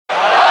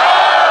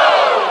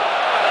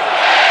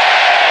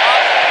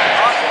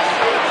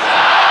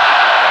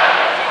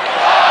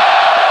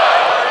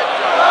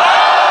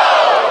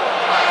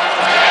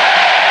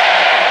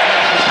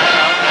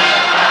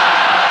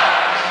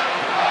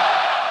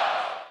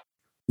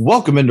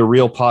Welcome into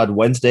Real Pod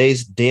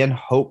Wednesdays. Dan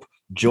Hope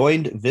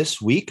joined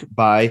this week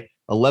by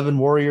 11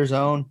 Warriors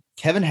own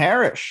Kevin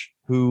Harris,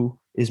 who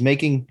is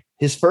making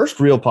his first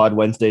Real Pod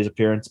Wednesdays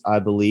appearance, I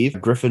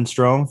believe. Griffin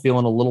Strome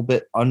feeling a little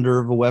bit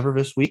under the weather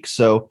this week,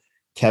 so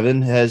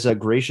Kevin has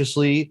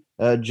graciously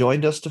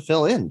joined us to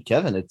fill in.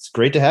 Kevin, it's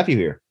great to have you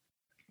here.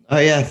 Oh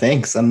yeah,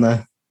 thanks. I'm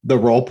the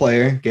role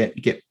player.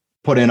 Get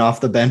put in off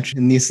the bench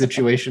in these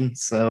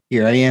situations, so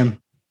here I am.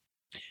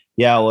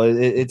 Yeah, well,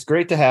 it's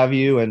great to have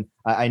you. And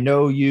I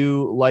know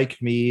you,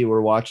 like me,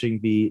 were watching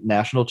the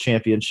national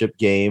championship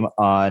game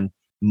on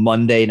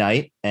Monday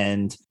night.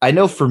 And I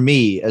know for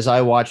me, as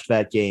I watched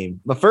that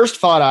game, the first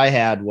thought I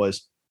had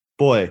was,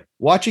 boy,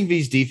 watching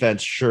these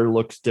defense sure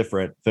looks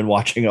different than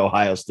watching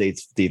Ohio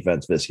State's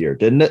defense this year,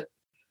 didn't it?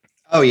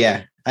 Oh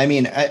yeah. I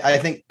mean, I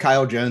think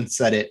Kyle Jones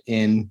said it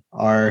in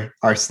our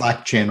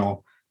Slack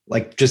channel,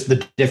 like just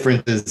the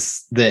difference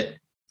is that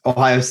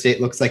Ohio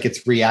State looks like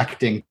it's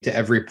reacting to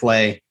every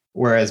play,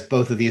 whereas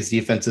both of these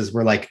defenses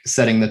were like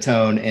setting the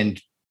tone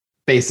and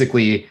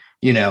basically,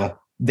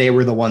 they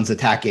were the ones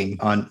attacking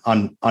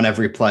on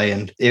every play.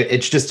 And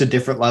it's just a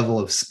different level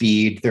of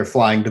speed. They're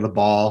flying to the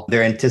ball.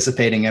 They're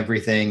anticipating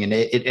everything. And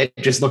it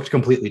just looked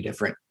completely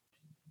different.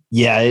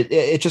 Yeah,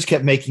 it just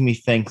kept making me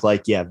think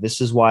like, yeah, this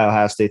is why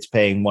Ohio State's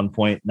paying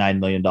 $1.9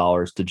 million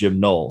to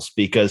Jim Knowles,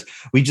 because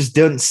we just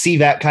didn't see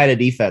that kind of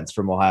defense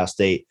from Ohio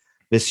State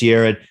this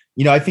year. And,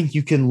 I think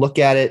you can look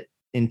at it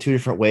in two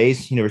different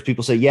ways. There's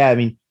people say, yeah, I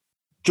mean,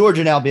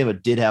 Georgia and Alabama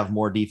did have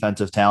more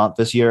defensive talent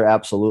this year.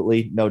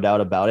 Absolutely. No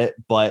doubt about it.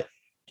 But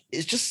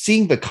it's just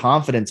seeing the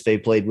confidence they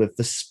played with,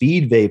 the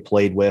speed they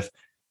played with.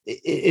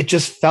 It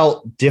just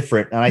felt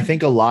different. And I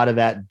think a lot of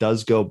that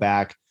does go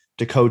back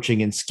to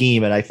coaching and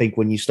scheme. And I think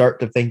when you start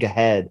to think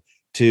ahead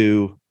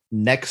to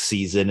next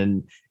season,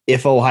 and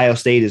if Ohio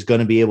State is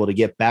going to be able to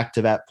get back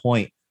to that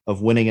point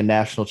of winning a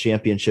national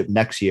championship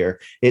next year,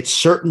 it's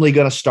certainly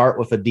going to start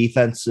with a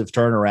defensive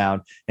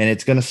turnaround. And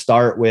it's going to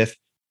start with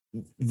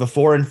the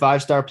 4 and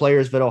 5 star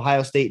players that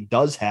Ohio State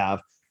does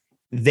have.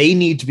 They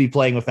need to be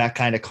playing with that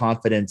kind of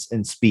confidence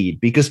and speed,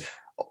 because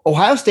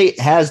Ohio State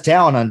has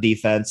talent on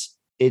defense.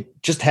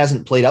 It just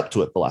hasn't played up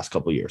to it the last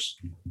couple of years.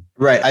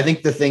 Right. I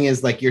think the thing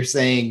is, like you're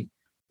saying,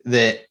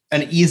 that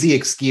an easy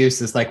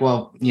excuse is like,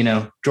 well,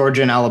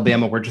 Georgia and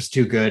Alabama were just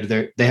too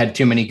good. They had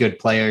too many good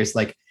players.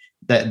 Like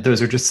that,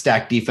 those are just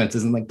stacked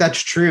defenses. And like,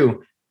 that's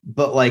true.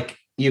 But like,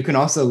 you can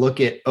also look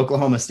at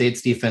Oklahoma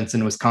State's defense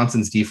and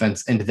Wisconsin's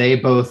defense, and they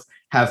both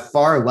have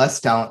far less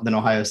talent than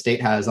Ohio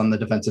State has on the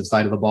defensive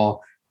side of the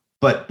ball,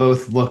 but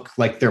both look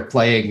like they're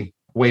playing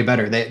way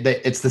better.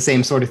 It's the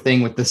same sort of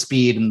thing with the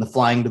speed and the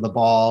flying to the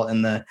ball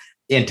and the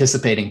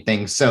anticipating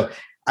things. So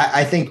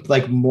I think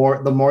like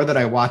the more that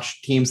I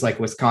watch teams like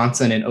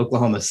Wisconsin and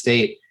Oklahoma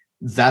State,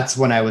 that's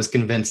when I was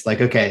convinced,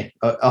 like, okay,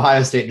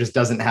 Ohio State just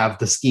doesn't have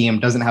the scheme,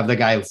 doesn't have the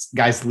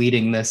guys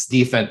leading this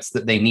defense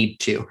that they need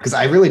to. Because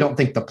I really don't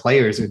think the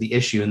players are the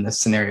issue in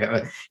this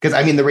scenario. Because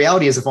I mean, the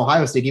reality is, if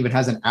Ohio State even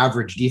has an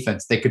average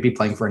defense, they could be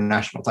playing for a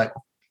national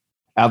title.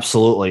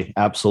 Absolutely.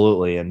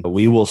 Absolutely. And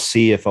we will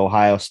see if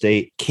Ohio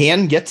State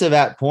can get to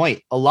that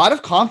point. A lot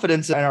of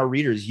confidence in our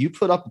readers. You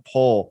put up a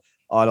poll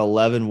on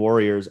 11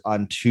 Warriors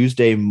on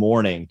Tuesday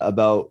morning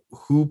about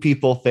who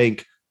people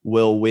think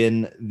will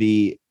win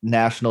the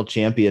national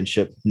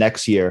championship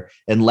next year.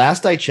 And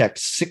last I checked,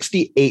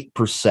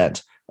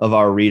 68% of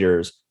our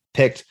readers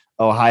picked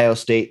Ohio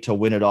State to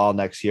win it all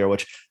next year,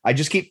 which I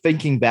just keep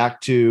thinking back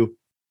to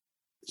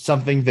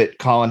something that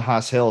Colin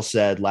Haas-Hill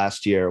said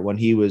last year when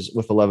he was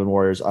with 11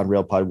 Warriors on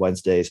Real Pod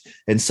Wednesdays.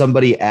 And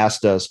somebody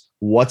asked us,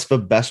 what's the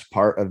best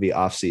part of the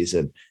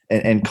offseason?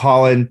 And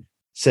Colin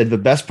said the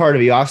best part of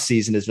the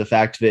offseason is the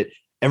fact that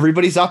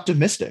everybody's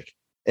optimistic.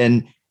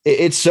 And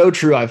it's so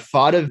true. I've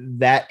thought of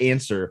that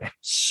answer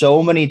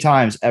so many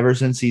times ever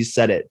since he's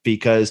said it,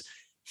 because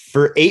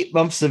for 8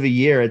 months of a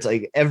year, it's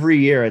like every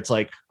year it's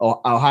like,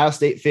 oh, Ohio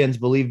State fans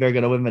believe they're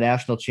going to win the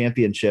national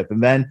championship.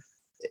 And then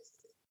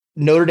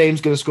Notre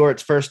Dame's going to score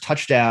its first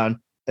touchdown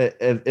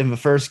in the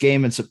first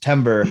game in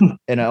September.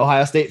 And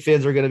Ohio State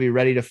fans are going to be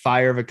ready to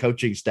fire the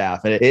coaching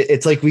staff. And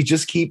it's like, we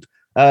just keep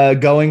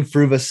going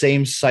through the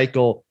same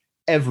cycle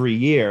every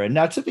year. And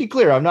now, to be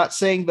clear, I'm not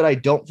saying that I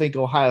don't think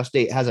Ohio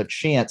State has a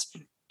chance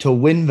to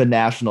win the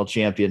national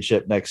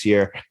championship next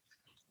year.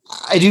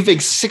 I do think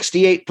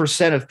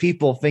 68% of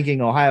people thinking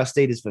Ohio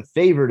State is the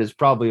favorite is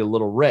probably a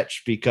little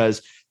rich,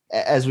 because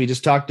as we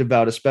just talked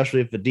about,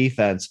 especially with the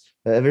defense,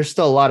 there's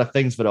still a lot of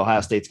things that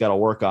Ohio State's got to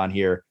work on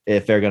here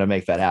if they're going to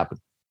make that happen.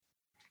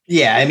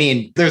 Yeah, I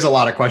mean, there's a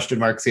lot of question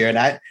marks here,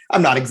 and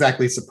I'm not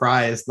exactly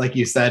surprised. Like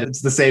you said,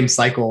 it's the same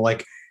cycle.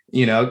 Like,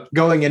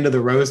 going into the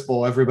Rose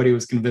Bowl, everybody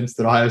was convinced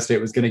that Ohio State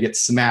was going to get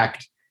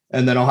smacked.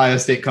 And then Ohio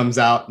State comes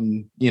out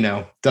and,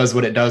 does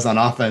what it does on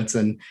offense.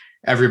 And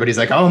everybody's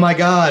like, oh my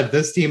God,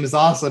 this team is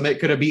awesome. It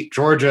could have beat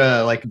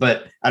Georgia.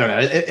 But I don't know.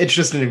 It's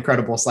just an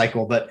incredible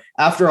cycle. But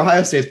after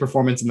Ohio State's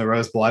performance in the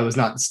Rose Bowl, I was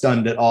not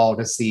stunned at all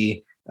to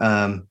see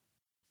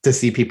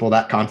people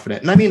that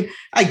confident. And I mean,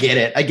 I get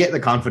it. I get the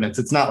confidence.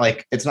 It's not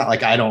like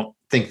I don't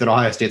think that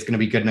Ohio State's going to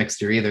be good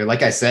next year either.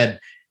 Like I said,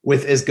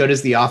 with as good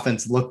as the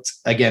offense looked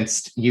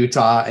against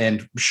Utah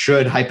and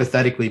should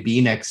hypothetically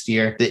be next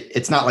year,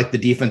 it's not like the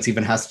defense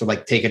even has to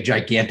like take a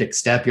gigantic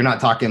step. You're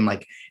not talking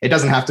like, it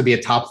doesn't have to be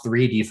a top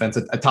 3 defense.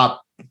 A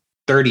top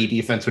 30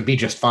 defense would be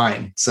just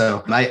fine.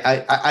 So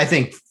I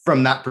think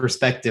from that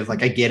perspective,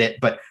 like I get it,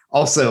 but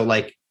also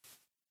like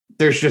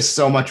there's just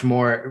so much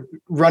more.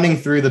 Running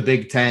through the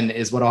Big Ten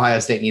is what Ohio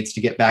State needs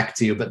to get back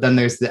to. But then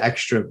there's the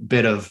extra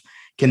bit of,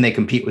 can they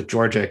compete with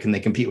Georgia? Can they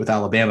compete with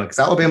Alabama? Because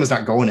Alabama's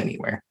not going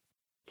anywhere.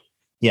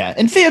 Yeah.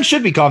 And fans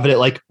should be confident.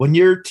 Like when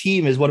your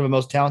team is one of the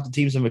most talented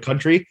teams in the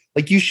country,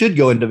 like you should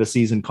go into the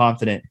season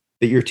confident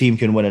that your team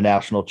can win a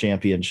national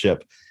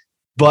championship.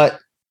 But,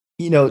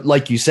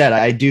 like you said,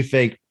 I do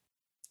think,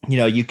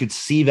 you could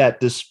see that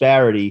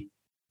disparity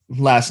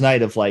last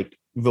night of like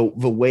the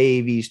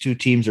way these two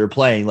teams are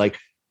playing. Like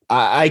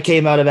I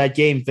came out of that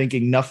game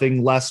thinking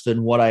nothing less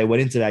than what I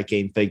went into that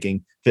game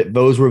thinking, that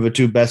those were the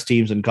two best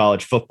teams in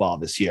college football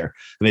this year.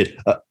 I mean,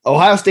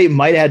 Ohio State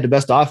might have had the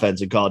best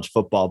offense in college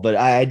football, but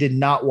I did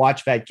not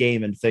watch that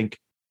game and think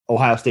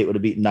Ohio State would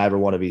have beaten either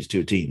one of these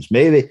two teams.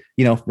 Maybe,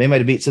 they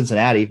might have beat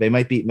Cincinnati. They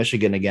might beat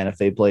Michigan again if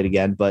they played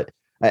again, but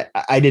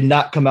I did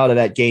not come out of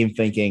that game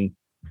thinking,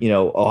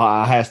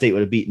 Ohio State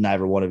would have beaten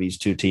either one of these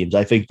two teams.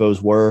 I think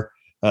those were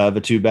the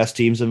two best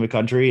teams in the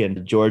country,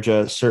 and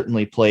Georgia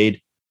certainly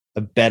played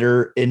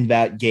better in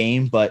that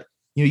game. But,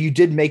 you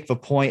did make the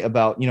point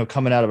about,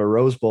 coming out of a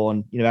Rose Bowl,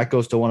 and, that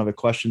goes to one of the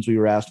questions we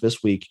were asked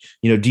this week.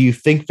 Do you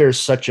think there's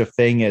such a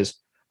thing as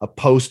a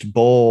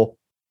post-bowl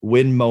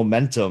win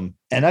momentum?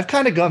 And I've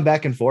kind of gone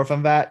back and forth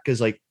on that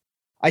because, like,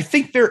 I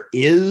think there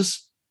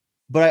is,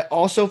 but I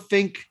also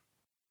think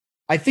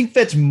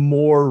that's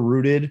more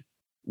rooted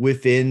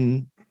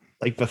within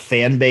like the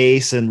fan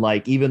base and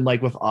like even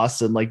like with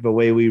us and like the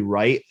way we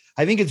write.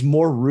 I think it's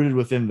more rooted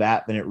within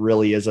that than it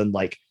really is in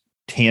like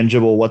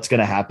tangible what's going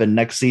to happen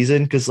next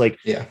season. Cause like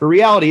the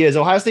reality is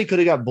Ohio State could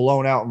have got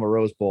blown out in the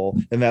Rose Bowl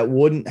and that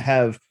wouldn't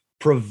have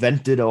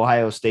prevented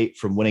Ohio State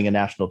from winning a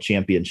national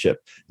championship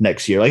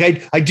next year.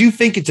 Like I do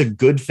think it's a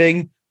good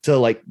thing to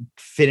like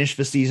finish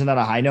the season on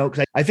a high note.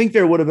 Cause I think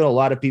there would have been a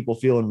lot of people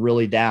feeling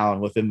really down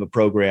within the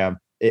program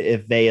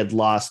if they had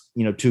lost,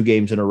 2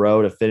 games in a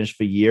row to finish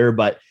the year.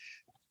 But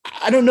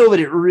I don't know that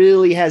it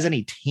really has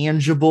any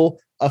tangible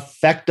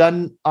effect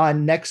on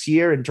next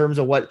year in terms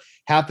of what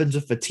happens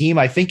with the team.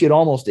 I think it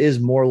almost is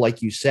more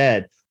like you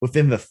said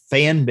within the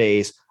fan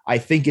base. I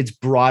think it's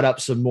brought up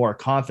some more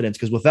confidence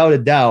because without a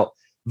doubt,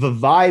 the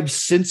vibe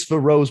since the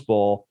Rose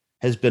Bowl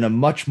has been a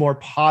much more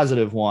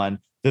positive one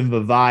than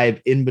the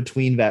vibe in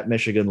between that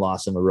Michigan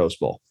loss and the Rose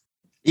Bowl.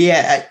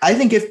 Yeah, I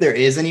think if there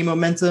is any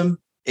momentum,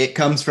 it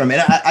comes from,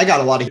 and I got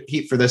a lot of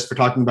heat for this, for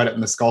talking about it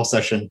in the Skull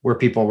session where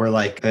people were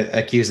like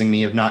accusing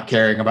me of not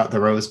caring about the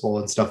Rose Bowl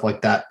and stuff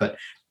like that. But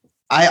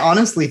I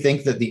honestly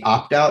think that the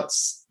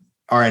opt-outs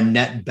are a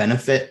net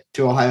benefit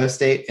to Ohio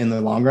State in the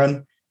long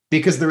run,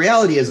 because the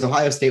reality is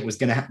Ohio State was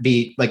going to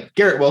be like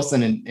Garrett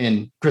Wilson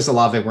and Chris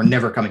Olave were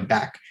never coming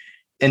back.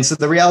 And so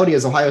the reality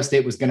is Ohio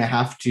State was going to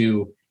have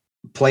to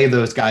play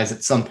those guys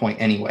at some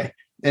point anyway.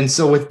 And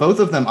so with both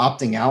of them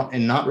opting out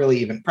and not really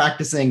even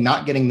practicing,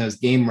 not getting those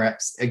game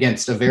reps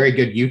against a very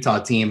good Utah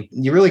team,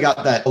 you really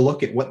got that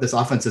look at what this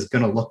offense is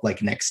going to look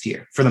like next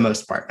year for the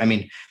most part. I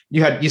mean,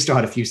 you still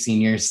had a few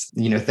seniors,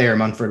 Thayer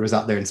Munford was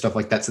out there and stuff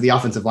like that. So the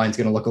offensive line is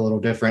going to look a little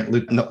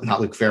different.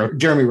 Not Luke Farrell,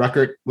 Jeremy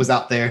Ruckert was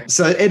out there.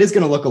 So it is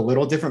going to look a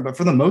little different, but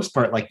for the most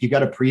part, like you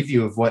got a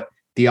preview of what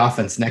the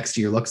offense next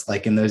year looks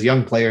like. And those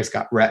young players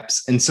got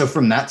reps. And so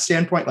from that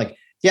standpoint, like,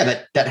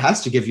 yeah, that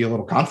has to give you a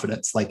little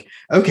confidence. Like,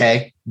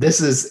 okay, this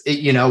is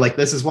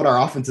what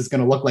our offense is going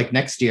to look like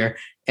next year.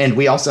 And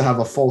we also have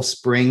a full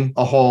spring,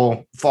 a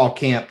whole fall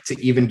camp to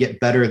even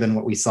get better than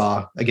what we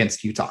saw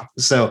against Utah.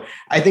 So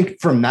I think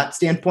from that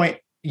standpoint,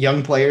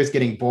 young players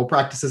getting bowl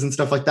practices and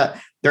stuff like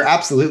that, there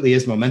absolutely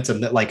is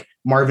momentum that like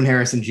Marvin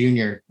Harrison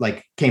Jr.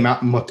 like came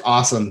out and looked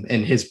awesome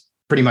in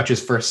pretty much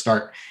his first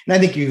start. And I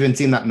think you've even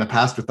seen that in the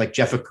past with like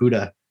Jeff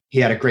Okudah. He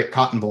had a great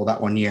Cotton Bowl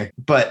that one year,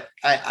 but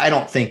I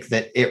don't think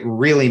that it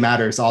really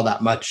matters all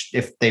that much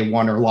if they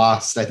won or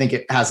lost. I think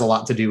it has a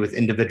lot to do with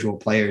individual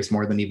players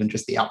more than even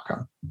just the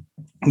outcome.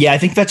 Yeah, I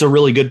think that's a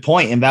really good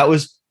point. And that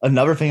was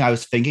another thing I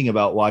was thinking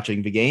about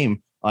watching the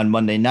game on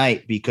Monday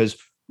night, because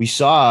we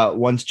saw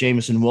once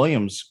Jameson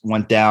Williams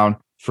went down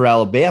for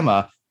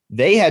Alabama,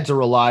 they had to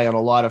rely on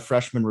a lot of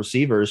freshman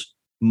receivers,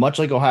 much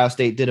like Ohio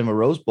State did in the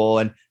Rose Bowl.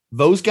 And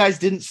those guys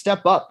didn't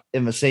step up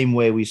in the same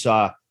way we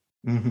saw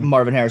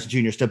Marvin Harrison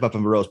Jr. step up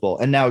in the Rose Bowl.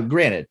 And now,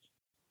 granted,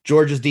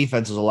 Georgia's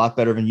defense is a lot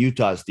better than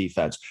Utah's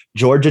defense.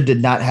 Georgia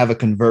did not have a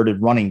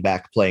converted running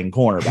back playing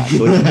cornerback.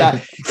 So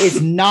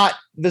it's not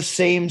the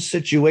same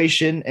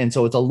situation. And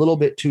so it's a little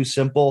bit too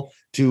simple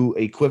to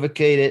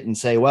equivocate it and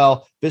say,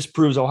 well, this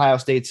proves Ohio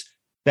State's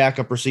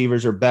backup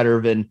receivers are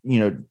better than,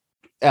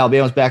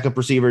 Alabama's backup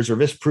receivers, or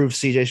this proves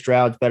CJ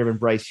Stroud's better than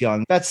Bryce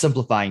Young. That's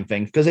simplifying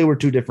things because they were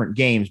two different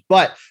games.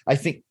 But I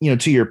think,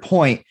 to your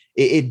point,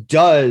 it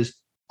does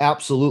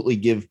absolutely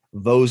give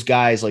those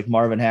guys like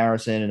Marvin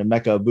Harrison and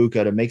Emeka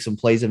Ibuka to make some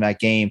plays in that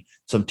game,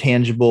 some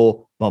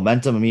tangible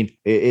momentum. I mean,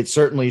 it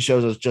certainly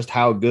shows us just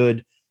how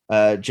good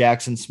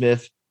Jackson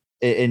Smith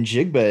and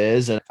Jigba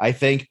is. And I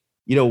think,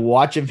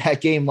 watching that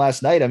game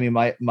last night, I mean,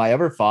 my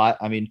other thought,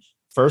 I mean,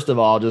 first of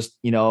all, just,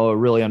 a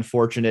really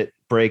unfortunate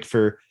break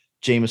for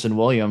Jameson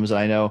Williams.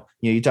 I know,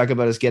 you talk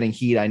about us getting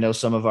heat. I know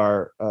some of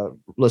our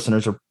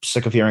listeners are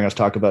sick of hearing us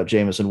talk about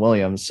Jameson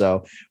Williams,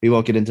 so we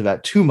won't get into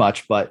that too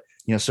much, but,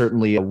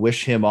 certainly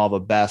wish him all the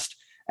best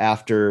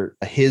after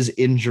his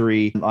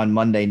injury on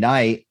Monday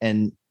night.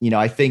 And,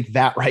 I think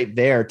that right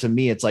there, to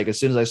me, it's like, as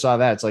soon as I saw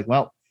that, it's like,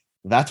 well,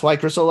 that's why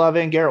Chris Olave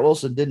and Garrett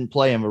Wilson didn't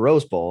play in the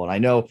Rose Bowl. And I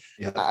know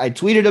I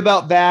tweeted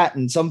about that,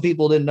 and some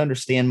people didn't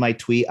understand my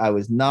tweet. I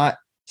was not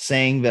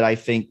saying that I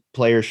think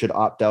players should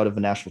opt out of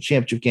the national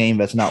championship game.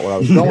 That's not where I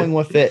was going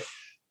with it.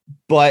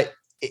 But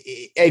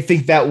I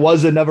think that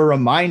was another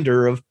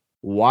reminder of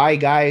why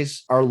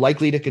guys are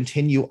likely to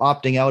continue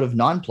opting out of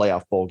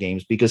non-playoff bowl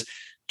games, because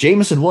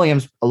Jameson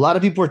Williams, a lot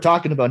of people are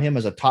talking about him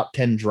as a top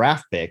 10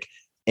 draft pick.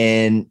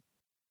 And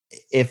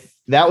if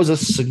that was a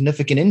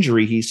significant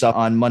injury he saw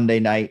on Monday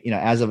night,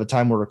 as of the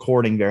time we're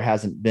recording, there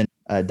hasn't been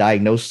a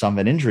diagnosis of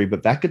an injury,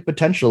 but that could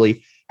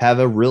potentially have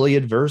a really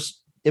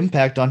adverse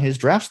impact on his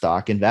draft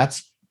stock. And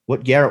that's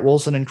what Garrett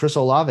Wilson and Chris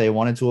Olave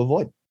wanted to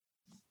avoid.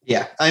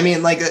 Yeah. I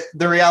mean, like,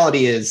 the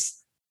reality is,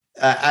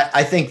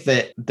 I think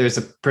that there's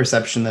a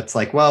perception that's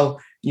like,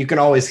 well, you can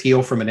always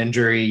heal from an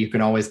injury. You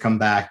can always come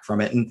back from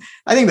it. And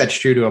I think that's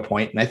true to a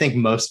point. And I think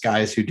most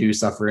guys who do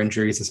suffer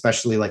injuries,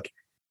 especially like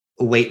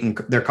late in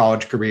their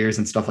college careers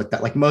and stuff like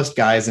that, like most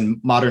guys in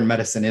modern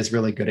medicine is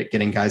really good at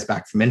getting guys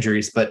back from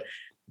injuries, but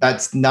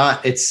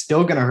it's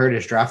still going to hurt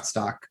his draft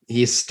stock.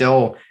 He's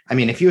still, I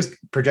mean, if he was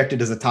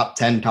projected as a top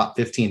 10, top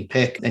 15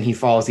 pick and he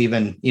falls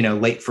even,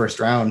 late first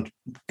round,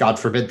 God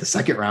forbid the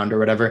second round or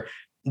whatever,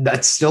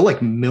 that's still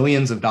like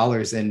millions of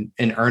dollars in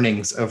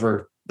earnings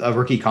over a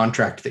rookie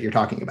contract that you're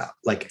talking about.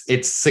 Like,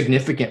 it's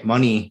significant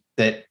money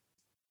that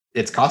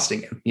it's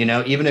costing him,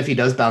 even if he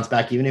does bounce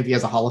back, even if he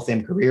has a Hall of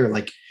Fame career,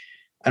 like,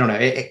 I don't know,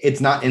 it's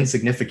not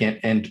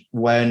insignificant. And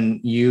when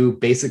you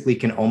basically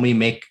can only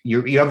make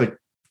you have a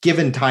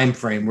given time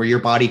frame where your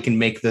body can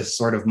make this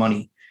sort of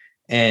money,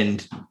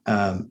 and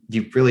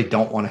you really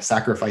don't want to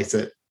sacrifice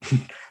it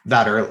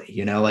that early,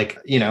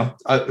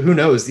 who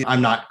knows?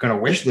 I'm not going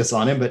to wish this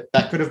on him, but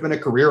that could have been a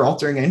career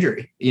altering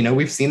injury.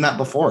 We've seen that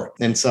before.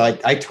 And so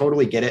I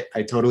totally get it.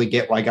 I totally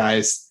get why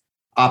guys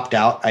opt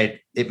out.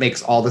 It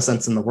makes all the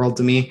sense in the world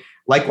to me.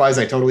 Likewise,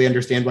 I totally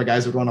understand why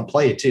guys would want to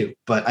play too,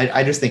 but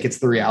I just think it's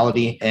the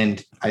reality.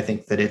 And I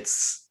think that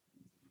it's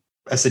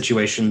a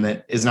situation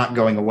that is not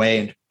going away,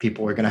 and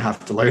people are going to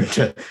have to learn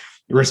to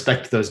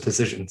respect those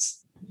decisions.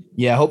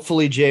 Yeah,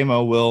 hopefully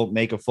JMO will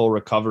make a full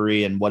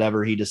recovery, and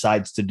whatever he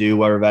decides to do,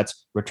 whether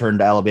that's return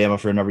to Alabama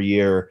for another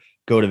year or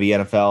go to the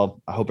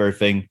NFL, I hope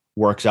everything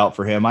works out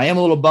for him. I am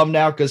a little bummed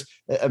now because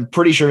I'm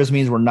pretty sure this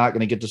means we're not going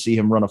to get to see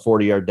him run a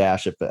 40-yard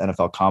dash at the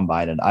NFL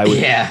Combine. And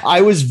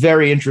I was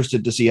very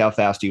interested to see how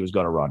fast he was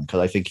going to run, because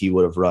I think he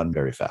would have run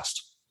very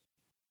fast.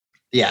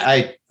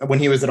 Yeah, when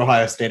he was at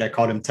Ohio State, I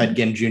called him Ted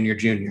Ginn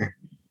Jr.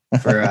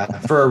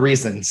 for a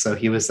reason. So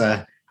he was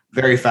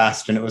very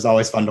fast, and it was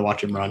always fun to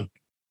watch him run.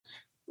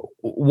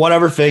 One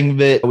other thing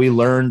that we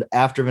learned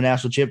after the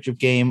national championship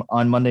game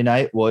on Monday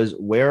night was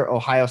where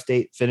Ohio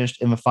State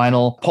finished in the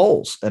final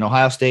polls. And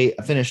Ohio State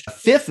finished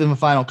 5th in the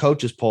final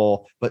coaches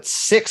poll, but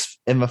 6th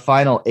in the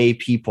final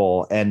AP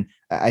poll. And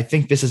I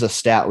think this is a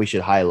stat we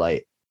should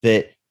highlight,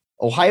 that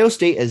Ohio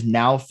State has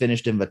now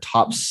finished in the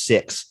top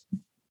 6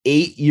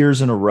 8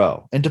 years in a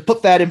row. And to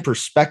put that in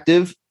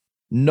perspective,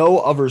 no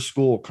other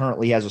school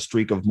currently has a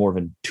streak of more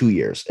than 2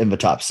 years in the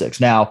top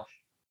 6. Now,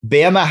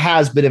 Bama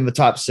has been in the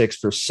top 6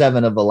 for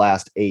 7 of the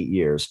last 8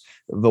 years.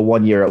 The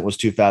one year it was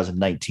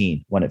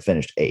 2019 when it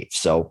finished 8th.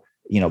 So,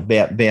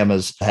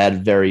 Bama's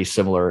had very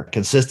similar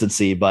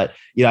consistency, but,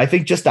 I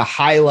think just to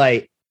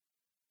highlight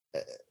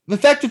the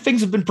fact that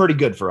things have been pretty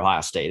good for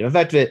Ohio State. The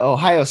fact that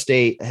Ohio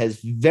State has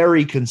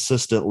very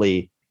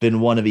consistently been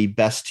one of the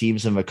best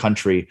teams in the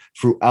country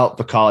throughout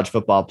the college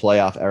football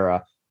playoff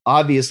era.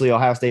 Obviously,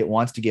 Ohio State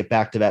wants to get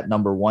back to that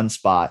number 1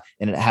 spot,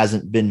 and it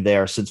hasn't been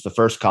there since the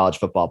first college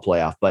football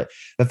playoff. But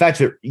the fact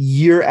that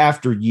year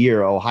after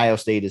year, Ohio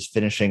State is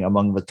finishing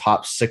among the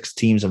top 6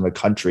 teams in the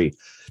country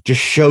just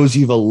shows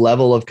you the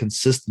level of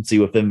consistency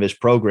within this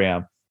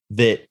program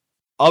that,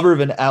 other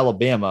than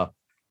Alabama,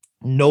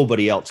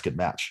 nobody else could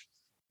match.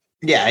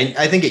 Yeah,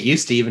 I think it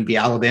used to even be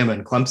Alabama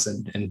and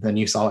Clemson, and then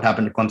you saw what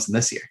happened to Clemson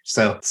this year.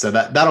 So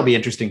that'll be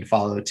interesting to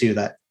follow too,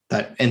 that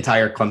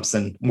entire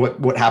Clemson,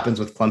 what happens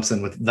with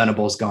Clemson with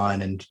Venables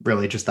gone, and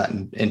really just that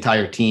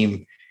entire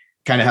team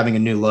kind of having a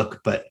new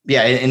look. But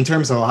yeah, in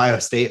terms of Ohio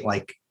State,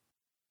 like,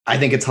 I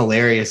think it's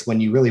hilarious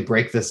when you really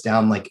break this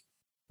down. Like,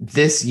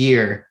 this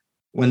year,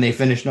 when they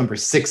finished number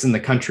 6 in the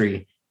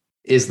country,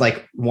 is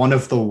like one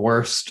of the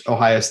worst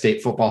Ohio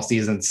State football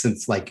seasons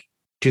since like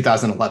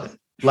 2011.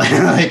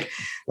 Like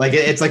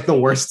it's like the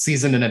worst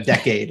season in a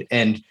decade,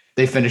 and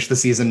they finished the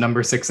season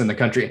number 6 in the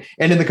country.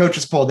 And in the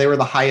coaches poll, they were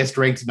the highest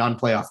ranked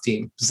non-playoff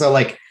team. So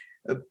like,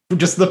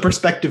 just the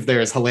perspective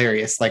there is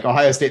hilarious. Like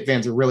Ohio State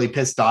fans are really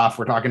pissed off.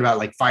 We're talking about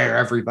like fire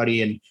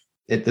everybody, and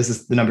this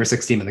is the number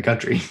 6 team in the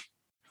country.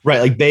 Right,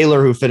 like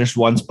Baylor, who finished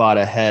one spot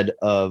ahead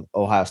of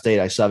Ohio State.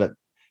 I saw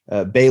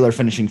that Baylor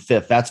finishing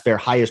 5th. That's their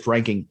highest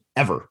ranking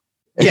ever.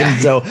 Yeah.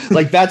 And so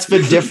like that's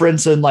the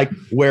difference in like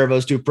where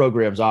those two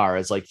programs are.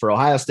 It's like for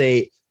Ohio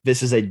State,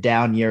 this is a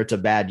down year. It's a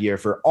bad year.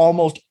 For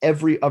almost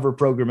every other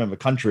program in the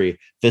country,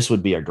 this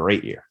would be a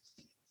great year.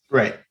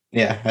 Right.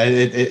 Yeah.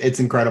 It's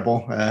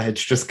incredible.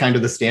 It's just kind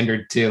of the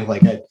standard too.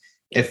 Like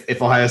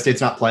if Ohio State's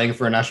not playing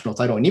for a national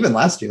title, and even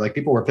last year, like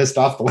people were pissed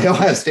off the way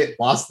Ohio State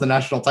lost the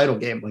national title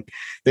game. Like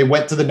they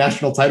went to the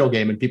national title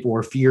game and people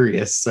were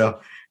furious. So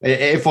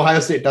if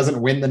Ohio State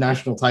doesn't win the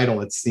national title,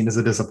 it's seen as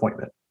a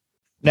disappointment.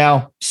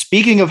 Now,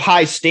 speaking of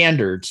high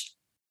standards,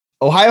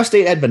 Ohio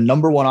State had the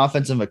number 1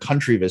 offense in the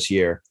country this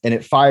year, and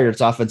it fired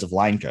its offensive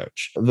line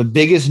coach. The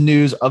biggest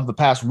news of the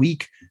past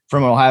week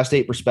from an Ohio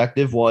State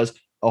perspective was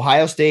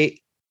Ohio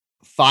State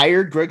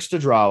fired Greg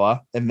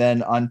Studrawa, and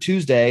then on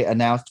Tuesday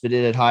announced that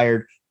it had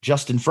hired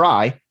Justin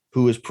Fry,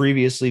 who was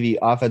previously the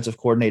offensive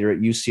coordinator at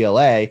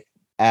UCLA,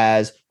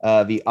 as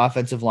the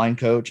offensive line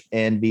coach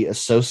and the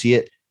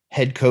associate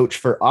head coach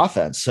for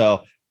offense.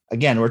 So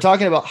again, we're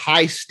talking about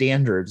high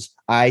standards.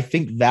 I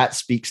think that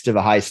speaks to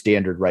the high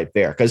standard right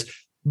there, because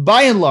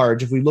by and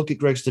large, if we look at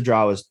Greg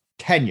Studrawa's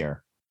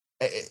tenure,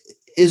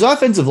 his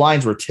offensive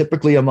lines were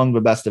typically among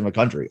the best in the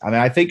country. I mean,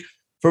 I think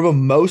for the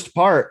most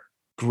part,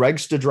 Greg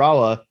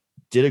Studrawa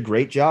did a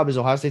great job as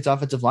Ohio State's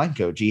offensive line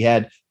coach. He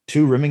had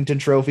 2 Remington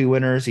Trophy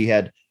winners. He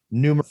had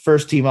numerous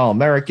first-team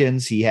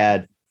All-Americans. He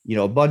had,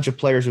 a bunch of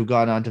players who've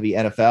gone on to the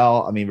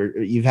NFL. I mean,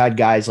 you've had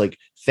guys like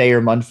Thayer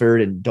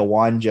Munford and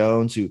DeJuan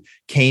Jones who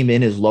came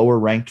in as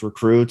lower-ranked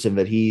recruits, and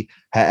that he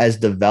has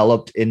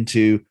developed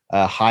into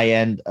a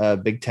high-end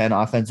Big Ten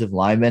offensive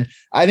lineman.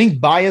 I think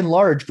by and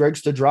large, Greg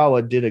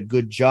Studrawa did a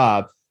good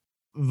job.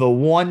 The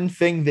one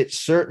thing that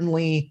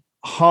certainly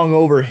hung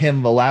over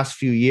him the last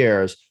few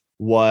years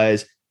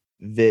was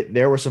that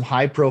there were some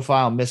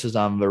high-profile misses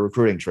on the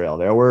recruiting trail.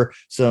 There were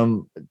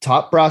some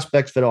top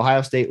prospects that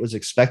Ohio State was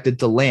expected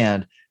to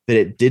land that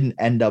it didn't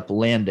end up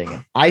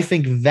landing. I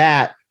think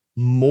that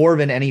more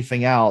than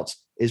anything else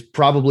is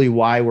probably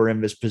why we're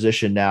in this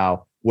position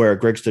now where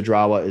Greg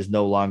Studrawa is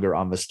no longer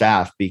on the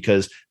staff,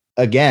 because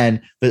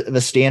again,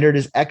 the standard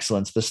is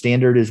excellence. The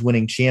standard is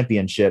winning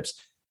championships.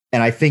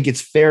 And I think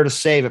it's fair to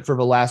say that for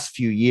the last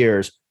few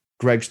years,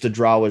 Greg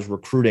Studrawa's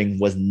recruiting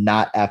was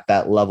not at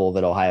that level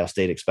that Ohio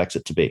State expects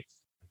it to be.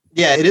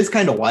 Yeah, it is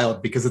kind of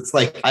wild, because it's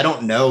like, I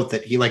don't know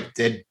that he like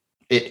did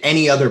it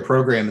any other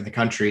program in the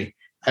country.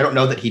 I don't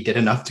know that he did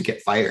enough to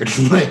get fired.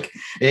 Like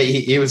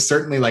he was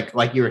certainly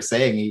like you were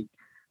saying, he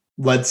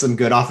led some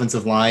good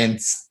offensive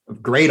lines,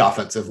 great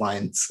offensive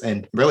lines.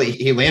 And really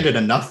he landed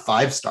enough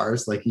 5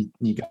 stars. Like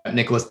he got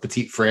Nicholas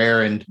Petit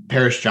Frere and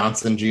Paris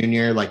Johnson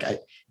Jr. Like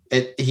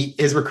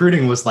his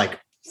recruiting was like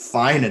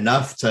fine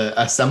enough to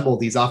assemble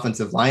these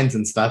offensive lines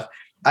and stuff.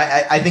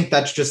 I think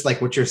that's just like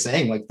what you're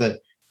saying. Like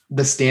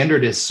the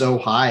standard is so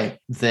high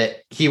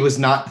that he was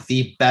not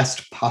the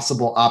best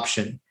possible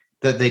option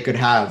that they could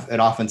have at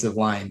offensive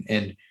line.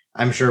 And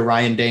I'm sure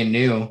Ryan Day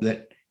knew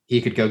that he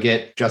could go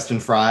get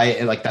Justin Fry,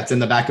 and like that's in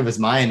the back of his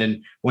mind.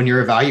 And when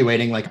you're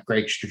evaluating like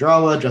Greg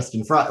Studrawa,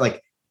 Justin Fry,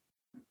 like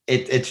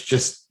it's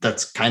just,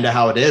 that's kind of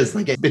how it is.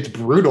 Like it's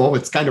brutal.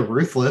 It's kind of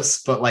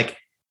ruthless, but like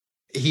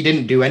he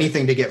didn't do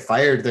anything to get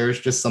fired. There's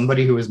just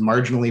somebody who was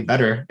marginally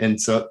better. And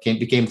so it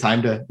became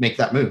time to make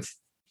that move.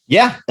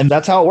 Yeah, and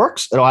that's how it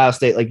works at Ohio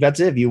State. Like that's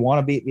it. If you want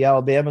to beat the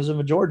Alabamas and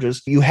the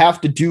Georgias, you have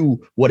to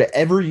do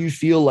whatever you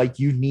feel like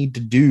you need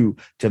to do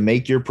to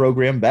make your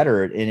program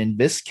better. And in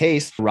this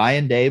case,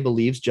 Ryan Day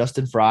believes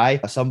Justin Fry,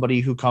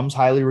 somebody who comes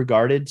highly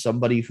regarded,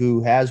 somebody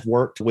who has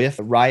worked with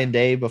Ryan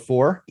Day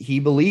before,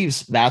 he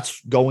believes that's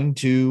going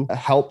to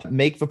help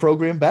make the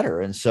program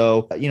better. And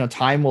so,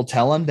 time will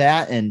tell him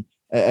that. And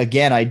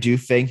again, I do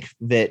think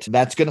that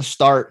that's going to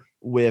start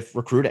with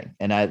recruiting.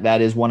 And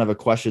that is one of the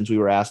questions we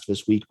were asked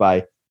this week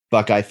by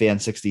Buckeye Fan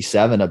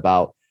 67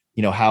 about,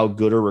 how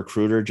good a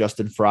recruiter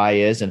Justin Fry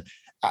is. And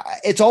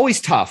it's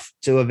always tough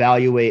to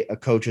evaluate a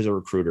coach as a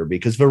recruiter,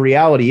 because the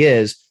reality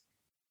is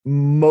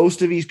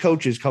most of these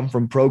coaches come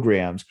from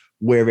programs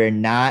where they're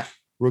not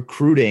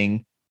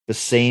recruiting the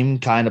same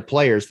kind of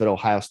players that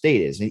Ohio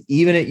State is. And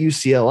even at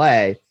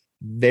UCLA,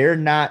 they're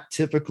not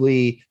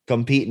typically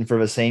competing for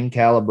the same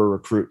caliber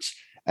recruits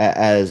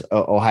as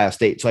Ohio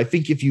State. So I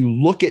think if you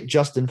look at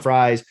Justin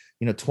Fry's,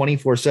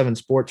 24/7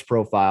 sports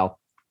profile,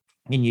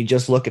 and you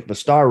just look at the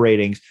star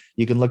ratings,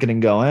 you can look at it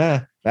and go,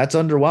 that's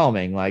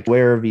underwhelming. Like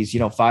where are these,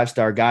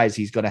 5-star guys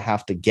he's going to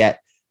have to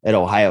get at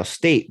Ohio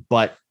State?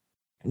 But,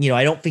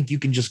 I don't think you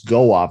can just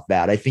go off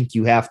that. I think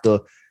you have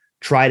to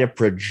try to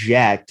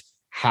project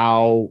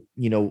how,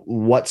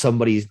 what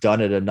somebody's done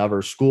at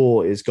another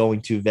school is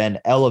going to then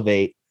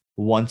elevate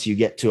once you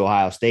get to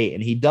Ohio State.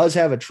 And he does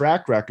have a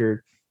track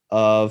record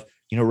of,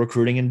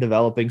 recruiting and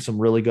developing some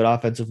really good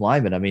offensive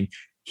linemen. I mean,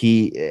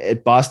 he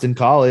at Boston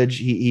College,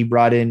 he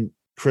brought in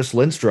Chris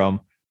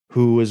Lindstrom,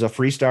 who was a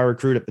freestyle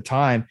recruit at the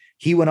time.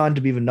 He went on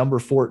to be the number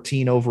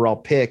 14 overall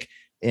pick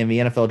in the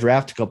NFL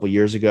draft a couple of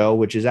years ago,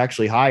 which is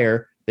actually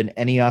higher than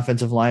any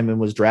offensive lineman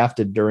was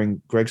drafted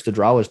during Greg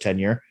Studrawa's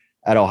tenure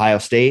at Ohio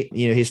State.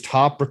 His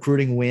top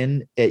recruiting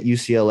win at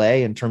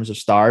UCLA in terms of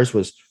stars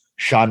was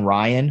Sean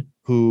Ryan,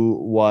 who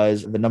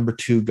was the number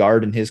 2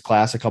 guard in his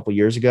class a couple of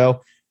years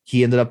ago.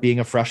 He ended up being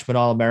a freshman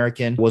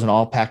All-American, was an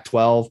All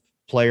Pac-12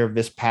 player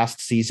this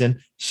past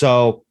season.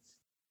 So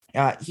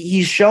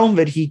he's shown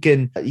that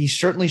he's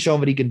certainly shown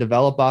that he can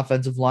develop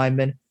offensive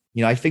linemen.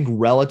 I think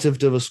relative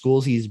to the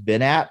schools he's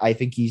been at, I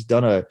think he's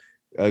done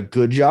a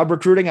good job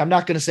recruiting. I'm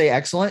not going to say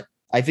excellent.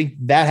 I think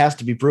that has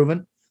to be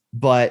proven,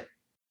 but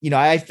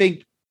I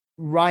think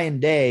Ryan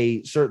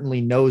Day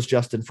certainly knows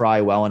Justin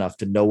Frye well enough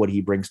to know what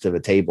he brings to the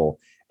table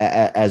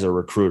as a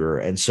recruiter.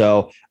 And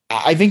so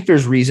I think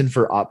there's reason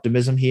for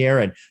optimism here.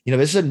 And,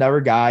 this is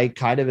another guy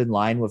kind of in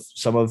line with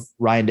some of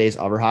Ryan Day's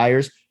other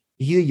hires.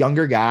 He's a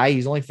younger guy.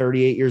 He's only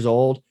 38 years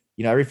old.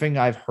 Everything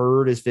I've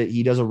heard is that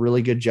he does a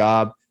really good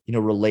job,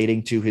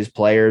 relating to his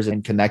players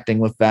and connecting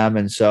with them.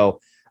 And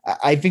so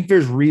I think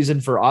there's reason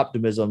for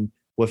optimism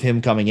with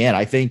him coming in.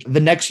 I think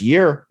the next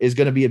year is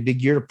going to be a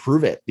big year to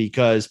prove it,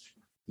 because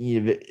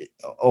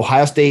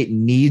Ohio State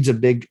needs a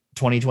big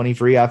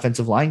 2023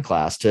 offensive line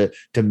class to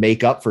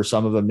make up for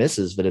some of the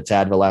misses that it's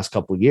had the last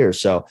couple of years.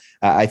 So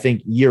I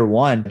think year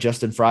one,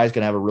 Justin Frye is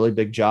going to have a really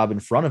big job in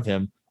front of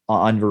him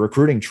on the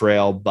recruiting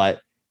trail. But,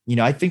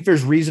 I think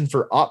there's reason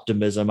for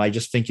optimism. I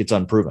just think it's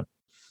unproven.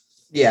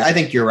 Yeah, I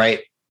think you're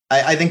right.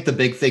 I think the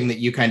big thing that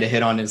you kind of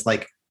hit on is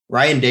like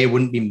Ryan Day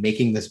wouldn't be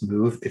making this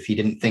move if he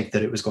didn't think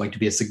that it was going to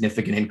be a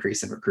significant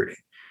increase in recruiting.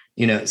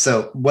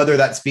 So whether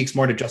that speaks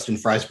more to Justin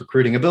Frye's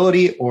recruiting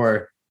ability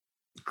or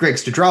Greg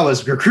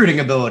Studrawa's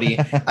recruiting ability,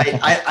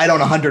 I don't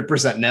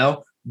 100%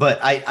 know, but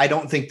I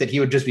don't think that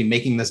he would just be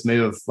making this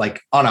move like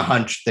on a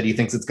hunch that he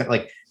thinks it's going to,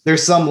 like,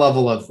 there's some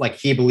level of like,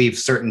 he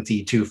believes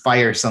certainty to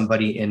fire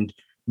somebody and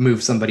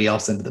move somebody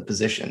else into the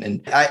position.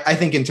 And I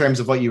think in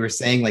terms of what you were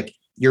saying, like,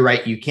 you're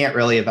right. You can't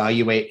really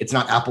evaluate. It's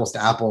not apples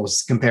to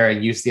apples comparing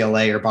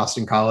UCLA or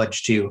Boston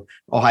College to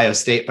Ohio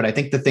State. But I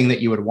think the thing that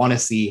you would want to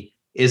see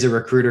is a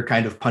recruiter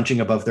kind of punching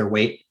above their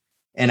weight.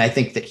 And I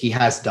think that he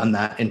has done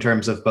that in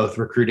terms of both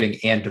recruiting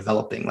and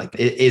developing. Like,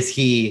 is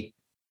he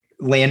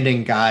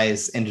landing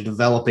guys and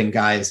developing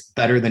guys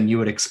better than you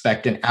would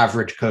expect an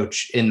average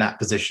coach in that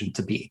position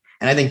to be?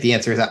 And I think the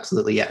answer is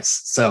absolutely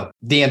yes. So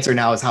the answer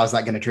now is, how is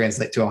that going to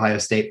translate to Ohio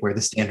State, where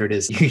the standard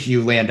is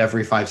you land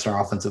every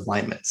 5-star offensive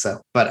lineman?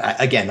 So,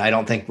 but again, I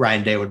don't think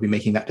Ryan Day would be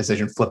making that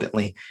decision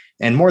flippantly.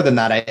 And more than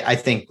that, I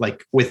think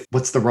like with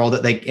what's the role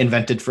that they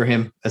invented for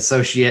him,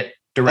 associate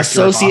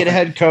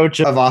head coach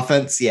of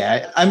offense.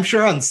 Yeah. I'm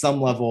sure on some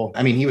level,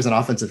 I mean, he was an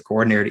offensive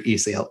coordinator at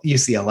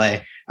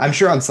UCLA. I'm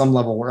sure on some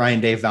level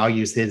Ryan Day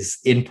values his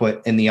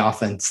input in the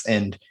offense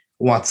and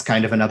wants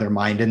kind of another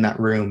mind in that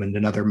room and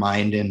another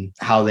mind in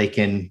how they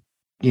can,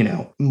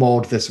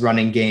 mold this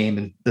running game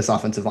and this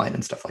offensive line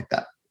and stuff like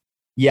that.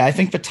 Yeah, I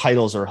think the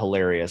titles are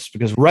hilarious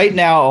because right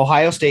now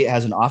Ohio State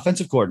has an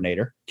offensive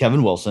coordinator,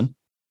 Kevin Wilson.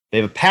 They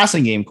have a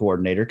passing game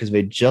coordinator because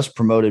they just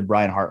promoted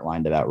Brian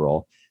Hartline to that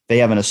role. They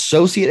have an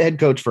associate head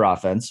coach for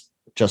offense,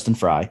 Justin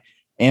Frye,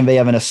 and they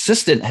have an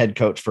assistant head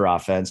coach for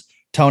offense,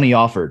 Tony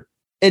Alford.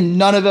 And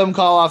none of them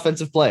call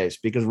offensive plays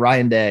because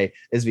Ryan Day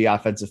is the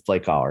offensive play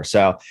caller.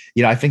 So,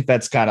 I think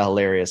that's kind of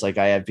hilarious. Like,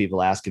 I had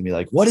people asking me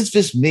like, what does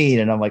this mean?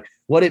 And I'm like,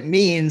 what it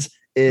means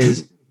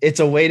is it's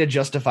a way to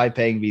justify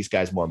paying these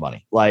guys more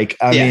money. Like,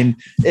 I mean,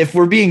 if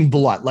we're being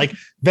blunt, like,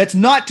 that's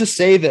not to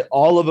say that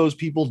all of those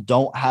people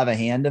don't have a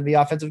hand in the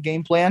offensive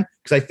game plan,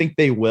 because I think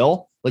they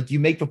will. Like, you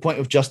make the point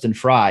with Justin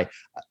Frye.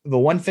 The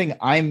one thing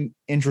I'm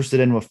interested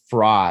in with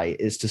Frye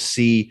is to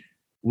see,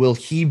 will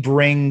he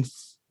bring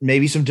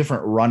maybe some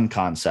different run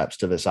concepts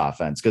to this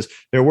offense? Because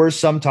there was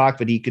some talk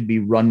that he could be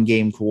run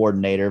game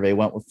coordinator. They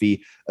went with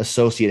the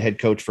associate head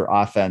coach for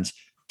offense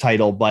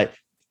title, but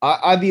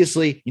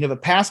obviously, the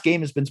pass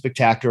game has been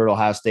spectacular at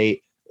Ohio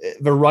State.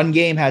 The run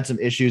game had some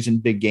issues in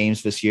big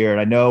games this year. And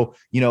I know,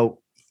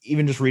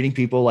 even just reading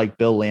people like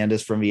Bill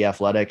Landis from The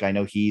Athletic, I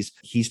know he's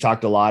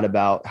talked a lot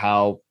about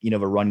how, the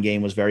run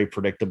game was very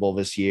predictable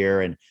this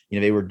year. And,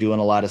 they were doing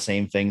a lot of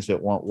same things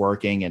that weren't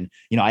working. And,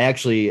 I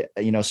actually,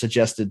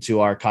 suggested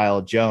to our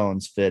Kyle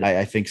Jones that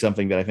I think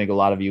something that I think a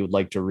lot of you would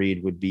like to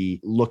read would be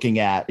looking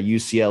at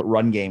UCL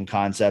run game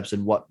concepts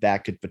and what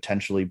that could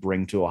potentially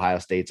bring to Ohio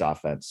State's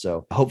offense.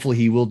 So hopefully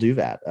he will do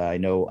that. I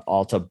know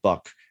Alta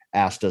Buck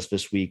asked us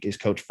this week, is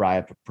Coach Frye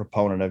a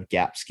proponent of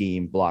gap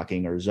scheme,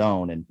 blocking, or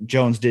zone? And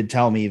Jones did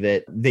tell me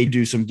that they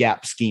do some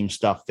gap scheme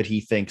stuff that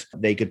he thinks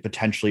they could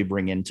potentially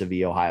bring into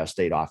the Ohio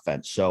State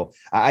offense. So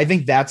I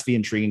think that's the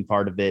intriguing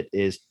part of it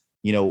is,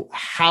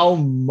 how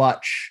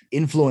much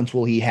influence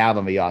will he have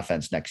on the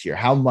offense next year?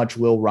 How much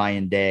will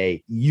Ryan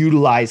Day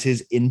utilize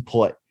his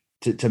input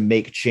to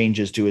make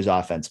changes to his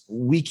offense?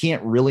 We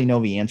can't really know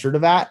the answer to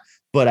that,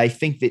 but I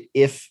think that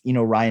if,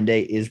 Ryan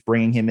Day is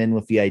bringing him in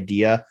with the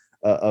idea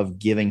of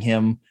giving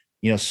him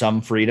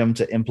some freedom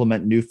to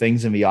implement new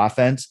things in the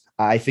offense,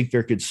 I think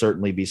there could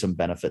certainly be some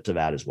benefit to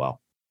that as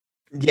well.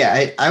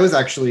 Yeah, I was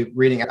actually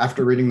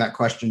after reading that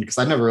question, because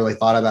I've never really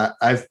thought of that.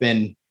 I've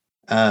been,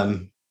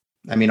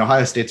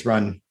 Ohio State's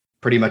run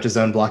pretty much a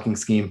zone blocking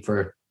scheme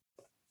for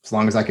as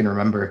long as I can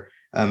remember.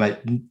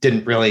 It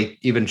didn't really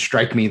even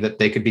strike me that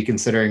they could be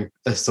considering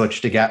a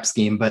switch to gap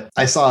scheme, but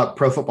I saw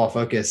Pro Football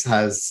Focus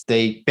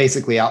they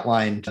basically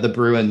outlined the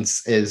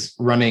Bruins is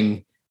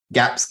running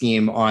gap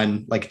scheme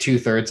on like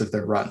 2/3 of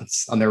their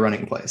runs on their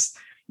running plays.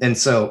 And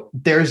so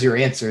there's your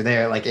answer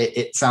there. Like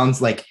it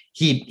sounds like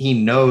he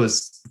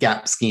knows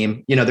gap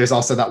scheme. There's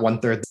also that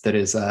 1/3 that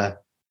is a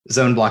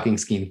zone blocking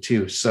scheme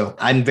too. So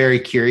I'm very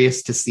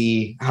curious to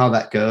see how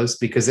that goes,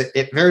 because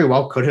it very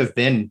well could have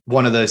been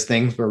one of those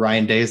things where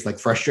Ryan Day is like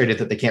frustrated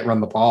that they can't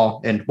run the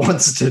ball and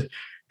wants to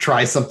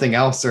try something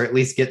else, or at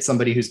least get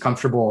somebody who's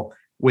comfortable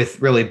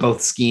with really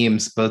both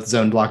schemes, both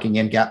zone blocking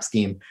and gap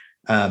scheme.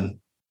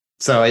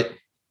 So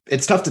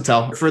it's tough to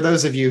tell. For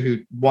those of you who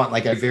want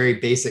like a very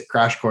basic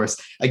crash course,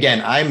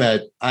 again, I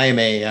am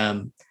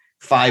a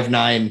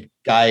 5'9"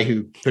 guy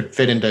who could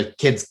fit into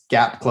kids'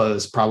 gap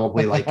clothes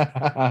probably like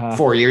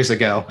 4 years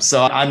ago.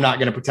 So I'm not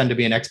going to pretend to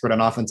be an expert on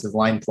offensive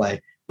line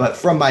play. But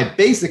from my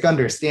basic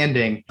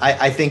understanding,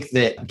 I think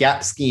that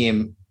gap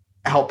scheme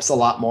helps a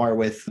lot more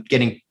with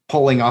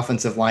pulling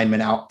offensive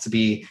linemen out to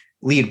be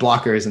lead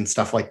blockers and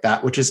stuff like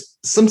that, which is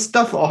some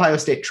stuff Ohio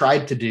State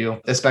tried to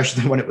do,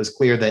 especially when it was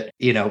clear that,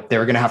 they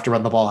were going to have to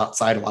run the ball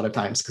outside a lot of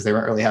times because they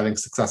weren't really having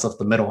success off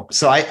the middle.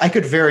 So I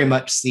could very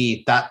much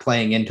see that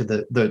playing into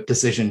the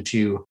decision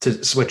to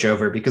switch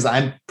over, because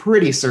I'm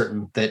pretty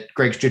certain that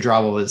Greg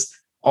Studrawa is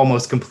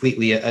almost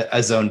completely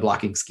a zone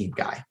blocking scheme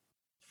guy.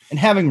 And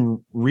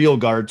having real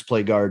guards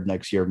play guard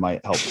next year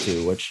might help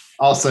too, which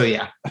also,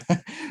 yeah,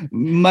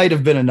 might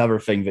have been another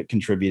thing that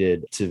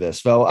contributed to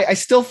this. So I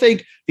still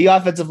think the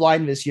offensive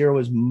line this year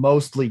was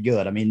mostly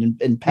good. I mean,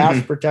 in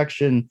pass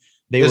protection,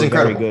 they were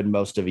incredible. Very good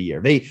most of the year.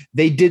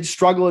 They did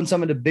struggle in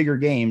some of the bigger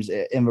games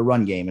in the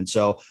run game. And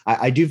so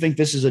I do think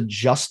this is a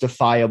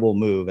justifiable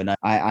move. And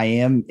I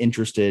am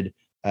interested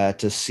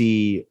to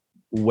see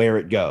where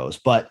it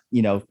goes. But,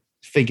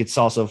 think it's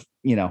also,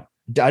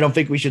 I don't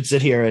think we should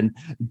sit here and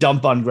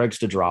dump on Greg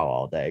Studrawa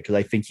all day, because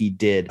I think he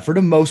did, for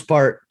the most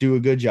part, do a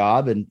good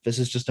job. And this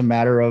is just a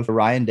matter of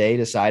Ryan Day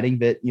deciding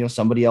that,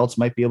 somebody else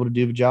might be able to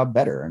do the job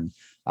better. And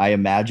I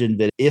imagine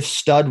that if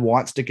Stud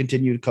wants to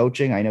continue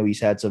coaching, I know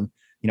he's had some,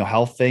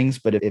 health things,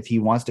 but if he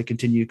wants to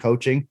continue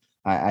coaching,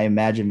 I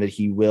imagine that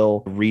he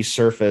will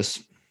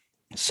resurface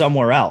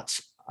somewhere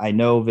else. I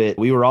know that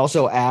we were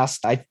also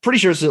asked, I'm pretty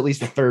sure it's at least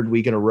the third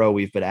week in a row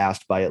we've been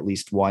asked by at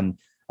least one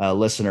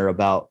listener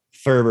about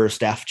further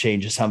staff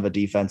changes on the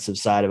defensive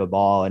side of the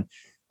ball. And,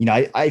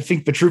 I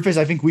think the truth is,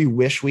 I think we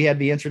wish we had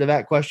the answer to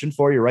that question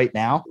for you right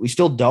now. We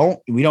still don't.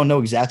 We don't know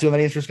exactly when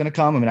that answer is going to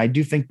come. I mean, I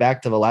do think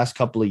back to the last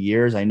couple of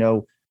years. I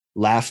know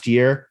last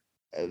year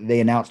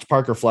they announced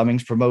Parker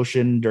Fleming's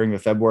promotion during the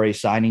February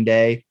signing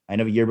day. I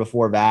know the year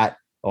before that,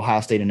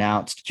 Ohio State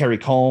announced Kerry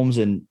Combs,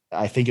 and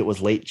I think it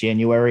was late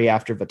January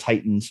after the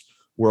Titans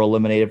were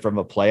eliminated from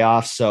the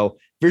playoffs. So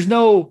there's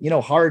no,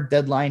 hard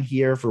deadline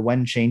here for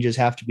when changes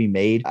have to be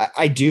made.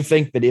 I do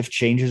think that if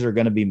changes are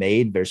going to be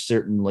made, they're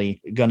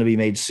certainly going to be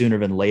made sooner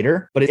than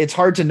later, but it's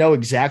hard to know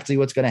exactly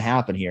what's going to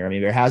happen here. I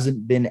mean, there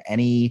hasn't been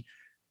any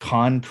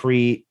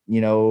concrete,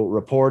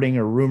 reporting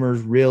or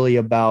rumors really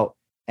about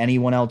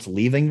anyone else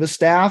leaving the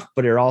staff,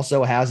 but there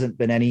also hasn't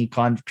been any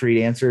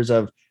concrete answers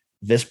of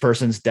this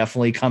person's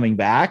definitely coming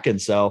back.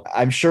 And so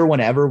I'm sure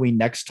whenever we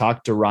next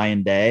talk to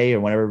Ryan Day or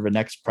whenever the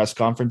next press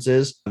conference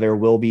is, there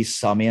will be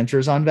some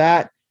answers on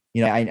that.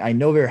 I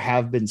know there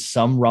have been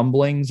some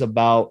rumblings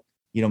about,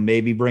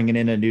 maybe bringing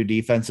in a new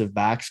defensive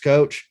backs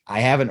coach.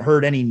 I haven't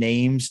heard any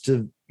names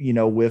to,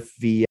 with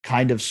the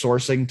kind of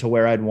sourcing to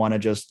where I'd want to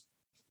just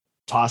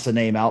toss a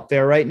name out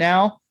there right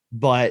now.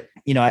 But,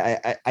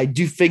 I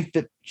do think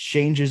that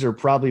changes are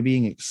probably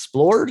being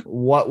explored.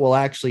 What will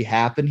actually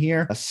happen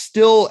here?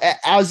 Still,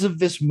 as of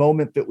this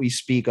moment that we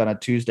speak on a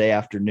Tuesday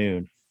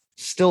afternoon,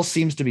 still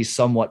seems to be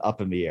somewhat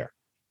up in the air.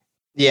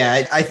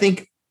 Yeah, I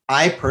think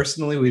I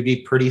personally would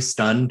be pretty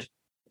stunned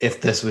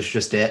if this was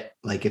just it.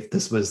 Like if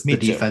this was the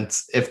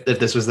defense, if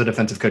this was the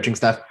defensive coaching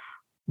staff.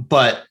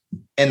 But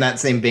in that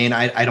same vein,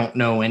 I don't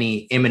know any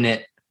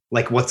imminent,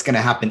 like what's going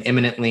to happen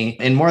imminently.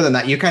 And more than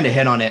that, you kind of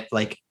hit on it.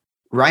 Like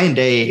Ryan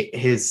Day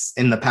has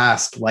in the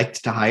past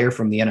liked to hire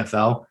from the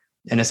NFL.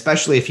 And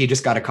especially if he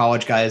just got a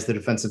college guy as the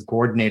defensive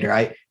coordinator,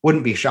 I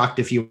wouldn't be shocked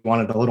if you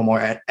wanted a little more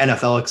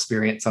NFL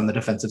experience on the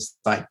defensive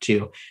side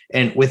too.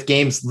 And with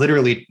games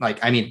literally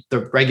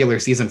the regular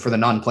season for the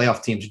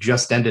non-playoff teams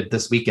just ended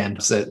this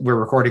weekend. So we're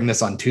recording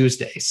this on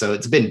Tuesday. So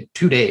it's been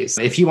 2 days.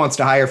 If he wants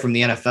to hire from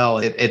the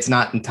NFL, it's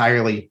not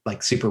entirely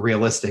like super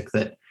realistic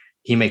that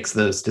he makes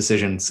those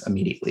decisions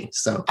immediately.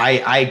 So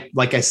I,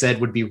 like I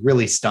said, would be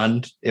really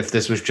stunned if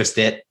this was just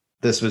it.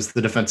 This was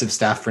the defensive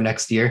staff for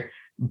next year.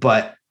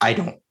 But I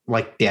don't,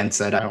 like Dan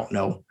said, I don't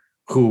know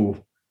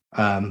who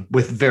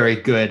with very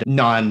good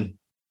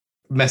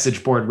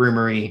non-message board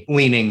rumory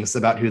leanings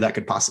about who that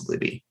could possibly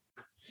be.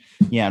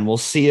 Yeah, and we'll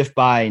see if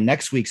by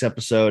next week's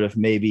episode, if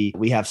maybe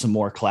we have some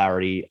more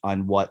clarity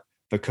on what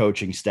the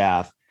coaching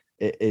staff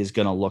is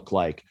going to look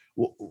like.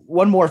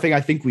 One more thing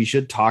I think we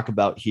should talk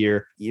about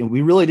here.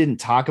 We really didn't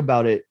talk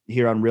about it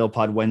here on Real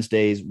Pod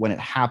Wednesdays when it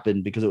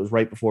happened because it was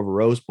right before the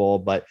Rose Bowl.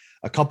 But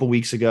a couple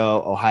weeks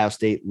ago, Ohio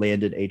State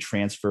landed a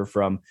transfer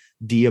from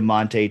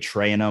Diamante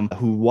Trayanum,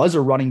 who was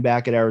a running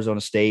back at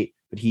Arizona State,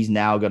 but he's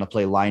now going to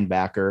play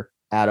linebacker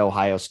at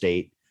Ohio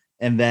State.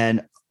 And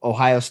then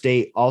Ohio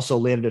State also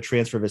landed a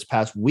transfer this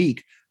past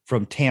week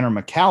from Tanner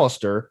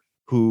McAllister,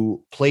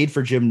 who played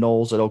for Jim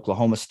Knowles at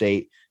Oklahoma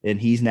State,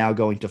 and he's now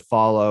going to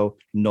follow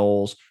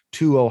Knowles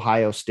to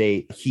Ohio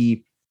State.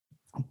 He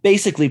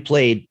basically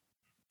played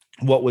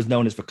what was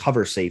known as the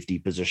cover safety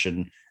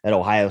position at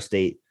Ohio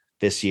State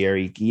this year.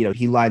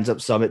 He lines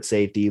up some at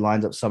safety, he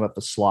lines up some at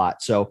the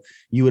slot. So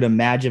you would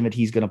imagine that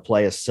he's going to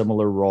play a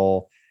similar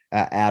role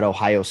at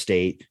Ohio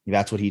State.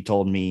 That's what he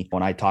told me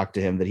when I talked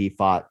to him that he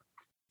thought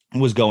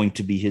was going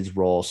to be his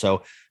role.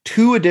 So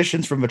 2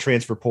 additions from the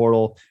transfer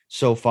portal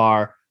so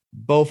far,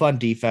 both on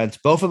defense.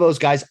 Both of those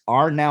guys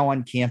are now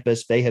on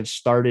campus. They have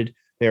started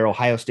their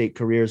Ohio State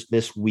careers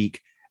this week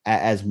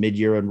as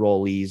mid-year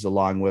enrollees,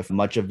 along with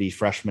much of the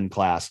freshman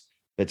class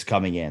that's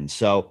coming in.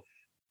 So,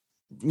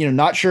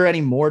 not sure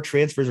any more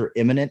transfers are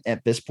imminent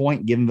at this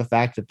point, given the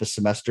fact that the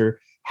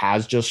semester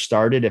has just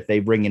started. If they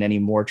bring in any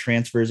more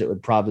transfers, it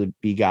would probably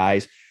be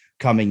guys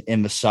coming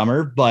in the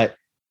summer. But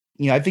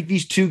I think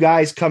these 2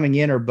 guys coming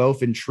in are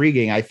both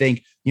intriguing. I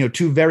think,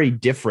 2 very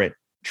different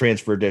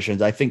transfer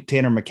additions. I think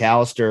Tanner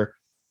McAllister,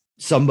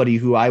 somebody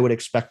who I would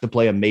expect to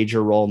play a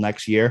major role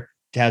next year,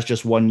 has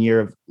just 1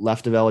 year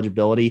left of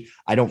eligibility.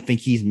 I don't think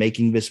he's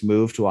making this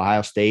move to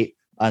Ohio State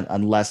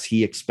unless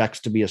he expects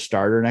to be a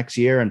starter next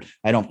year. And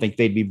I don't think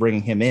they'd be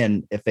bringing him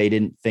in if they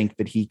didn't think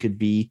that he could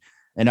be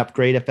an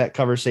upgrade at that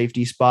cover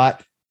safety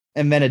spot.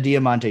 And then a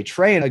Diamante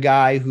Trayanum, a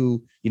guy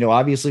who,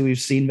 obviously we've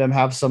seen them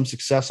have some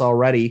success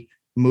already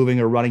moving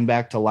a running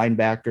back to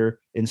linebacker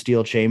in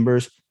Steel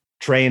Chambers.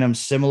 Trayanum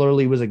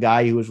similarly was a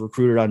guy who was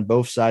recruited on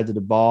both sides of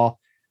the ball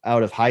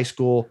out of high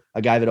school,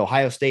 a guy that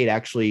Ohio State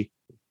actually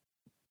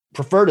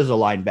preferred as a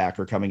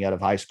linebacker coming out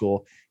of high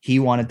school. He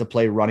wanted to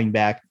play running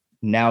back,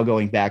 now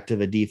going back to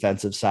the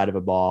defensive side of the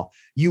ball.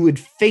 You would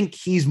think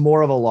he's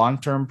more of a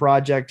long-term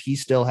project. He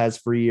still has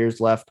 3 years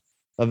left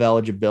of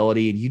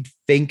eligibility, and you'd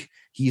think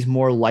he's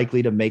more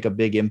likely to make a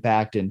big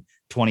impact in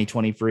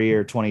 2023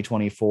 or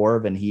 2024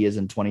 than he is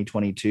in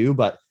 2022.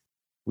 But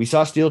we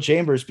saw Steel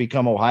Chambers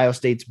become Ohio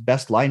State's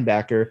best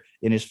linebacker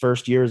in his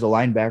first year as a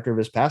linebacker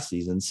this past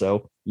season.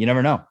 So you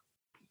never know.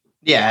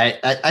 Yeah,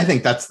 I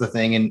think that's the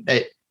thing.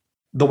 And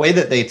the way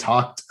that they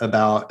talked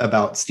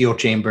about Steel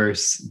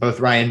Chambers, both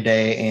Ryan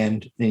Day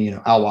and,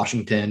 Al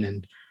Washington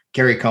and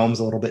Kerry Combs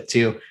a little bit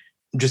too,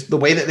 just the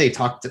way that they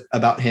talked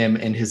about him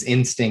and his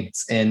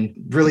instincts, and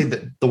really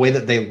the way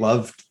that they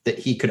loved that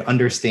he could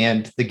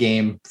understand the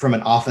game from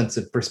an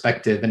offensive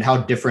perspective and how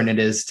different it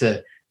is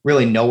to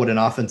really know what an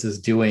offense is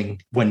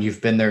doing when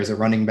you've been there as a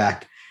running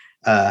back.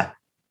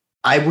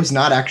 I was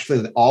not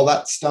actually all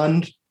that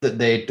stunned that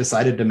they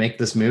decided to make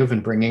this move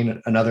and bring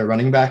in another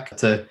running back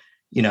to,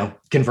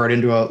 convert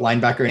into a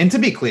linebacker. And to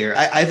be clear,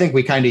 I think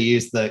we kind of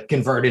used the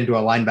convert into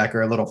a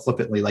linebacker a little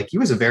flippantly. Like, he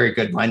was a very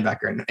good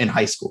linebacker in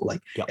high school.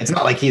 Like, It's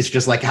not like he's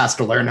just like has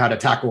to learn how to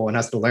tackle and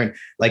has to learn,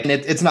 like,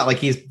 it's not like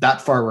he's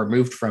that far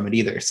removed from it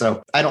either.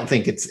 So I don't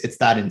think it's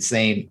that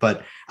insane,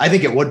 but I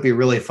think it would be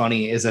really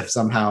funny is if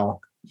somehow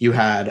you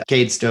had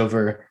Cade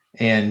Stover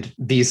and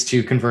these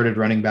 2 converted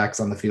running backs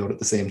on the field at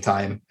the same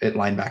time at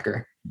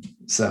linebacker.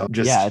 So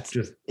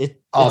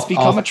it's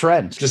become a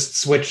trend. Just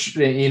switch,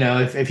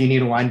 if you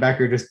need a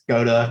linebacker, just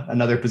go to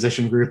another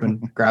position group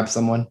and grab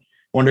someone.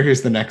 Wonder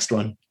who's the next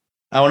one.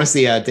 I want to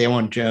see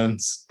Daewon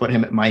Jones, put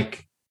him at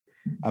Mike.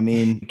 I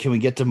mean, can we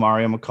get to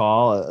Mario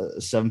McCall, a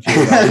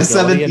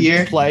 7th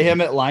year, play him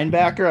at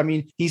linebacker? I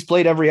mean, he's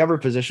played every other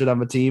position on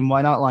the team.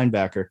 Why not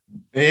linebacker?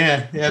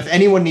 Yeah. If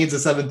anyone needs a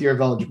 7th year of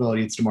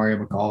eligibility, it's to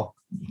Mario McCall.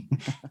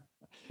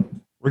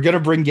 We're going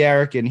to bring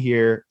Garrick in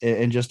here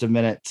in just a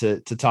minute to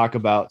talk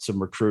about some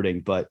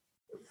recruiting, but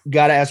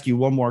got to ask you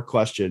one more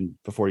question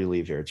before you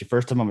leave here. It's your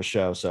first time on the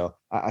show, so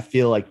I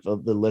feel like the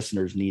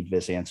listeners need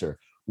this answer.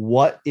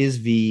 What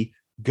is the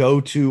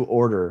go-to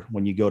order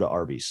when you go to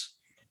Arby's?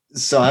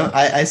 So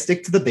I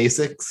stick to the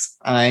basics.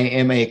 I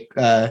am a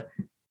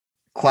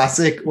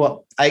classic.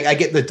 Well, I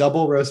get the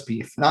double roast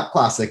beef, not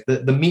classic.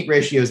 The meat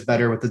ratio is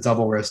better with the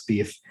double roast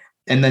beef.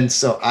 And then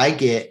so I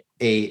get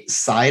a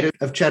side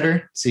of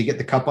cheddar. So you get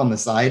the cup on the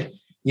side.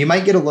 You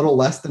might get a little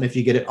less than if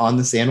you get it on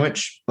the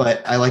sandwich,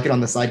 but I like it on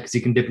the side because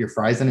you can dip your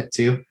fries in it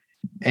too.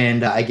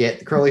 And I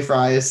get curly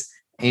fries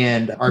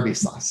and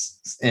Arby's sauce.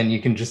 And you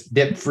can just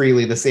dip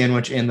freely the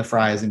sandwich and the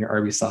fries in your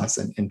Arby's sauce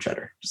and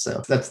cheddar.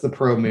 So that's the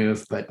pro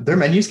move, but their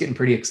menu's getting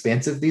pretty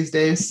expansive these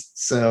days.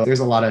 So there's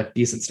a lot of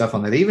decent stuff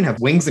on there. They even have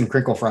wings and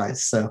crinkle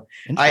fries. So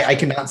I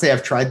cannot say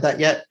I've tried that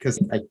yet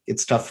because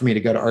it's tough for me to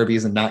go to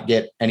Arby's and not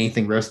get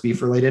anything roast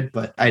beef related,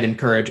 but I'd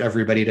encourage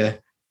everybody to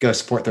go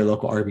support their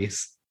local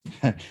Arby's.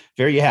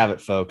 There you have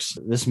it, folks.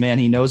 This man,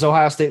 he knows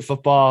Ohio State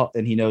football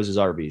and he knows his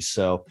Arby's.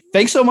 So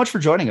thanks so much for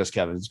joining us,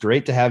 Kevin. It's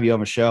great to have you on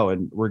the show,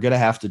 and we're going to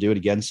have to do it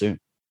again soon.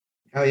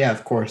 Oh yeah,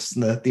 of course.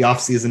 The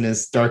off season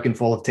is dark and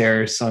full of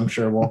terrors, so I'm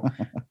sure we'll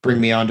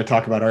bring me on to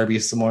talk about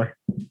Arby's some more.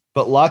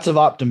 But lots of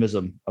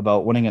optimism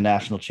about winning a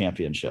national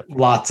championship.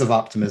 Lots of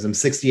optimism,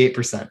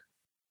 68%.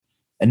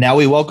 And now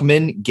we welcome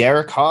in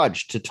Garrick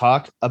Hodge to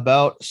talk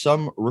about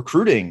some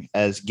recruiting,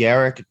 as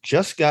Garrick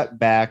just got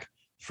back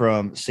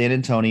from San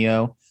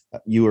Antonio.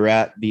 You were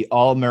at the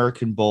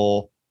All-American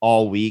Bowl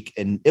all week,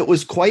 and it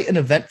was quite an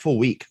eventful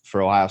week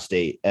for Ohio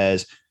State,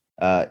 as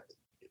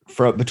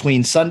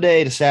between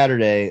Sunday to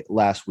Saturday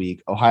last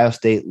week, Ohio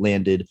State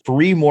landed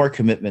 3 more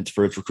commitments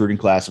for its recruiting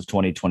class of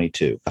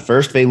 2022.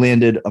 First, they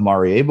landed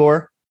Amari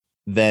Abor,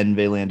 then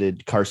they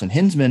landed Carson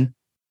Hinsman,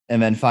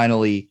 and then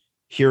finally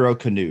Hero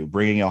Kanu,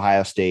 bringing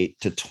Ohio State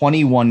to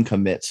 21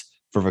 commits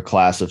for the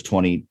class of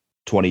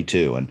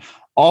 2022. And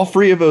all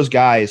 3 of those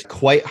guys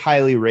quite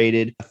highly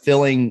rated,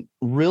 filling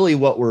really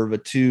what were the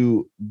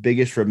 2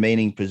 biggest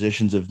remaining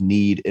positions of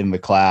need in the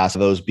class,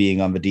 those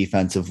being on the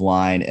defensive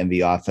line and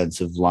the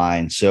offensive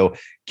line. So,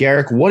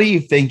 Garrick, what do you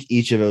think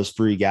each of those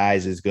 3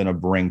 guys is going to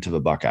bring to the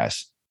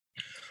Buckeyes?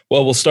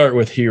 Well, we'll start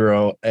with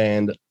Hero.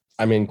 And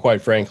I mean,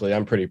 quite frankly,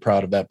 I'm pretty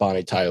proud of that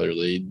Bonnie Tyler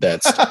lead.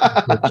 That's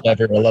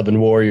ever 11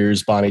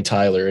 Warriors, Bonnie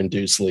Tyler, and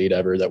Deuce lead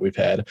ever that we've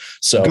had.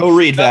 So go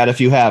read that if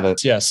you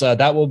haven't. Yes,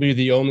 that will be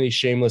the only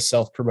shameless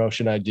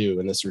self-promotion I do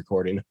in this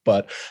recording.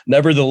 But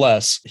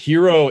nevertheless,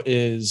 Hero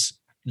is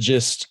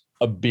just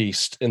a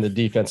beast in the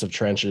defensive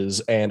trenches.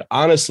 And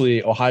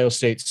honestly, Ohio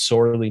State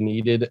sorely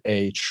needed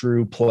a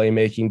true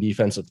playmaking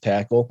defensive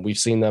tackle. We've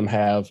seen them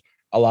have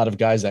a lot of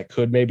guys that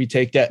could maybe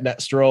take that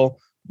next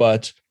role,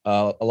 but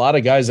a lot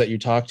of guys that you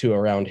talk to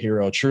around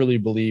Hero truly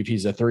believe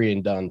he's a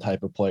 3-and-done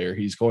type of player.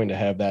 He's going to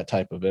have that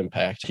type of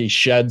impact. He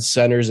sheds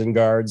centers and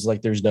guards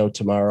like there's no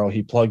tomorrow.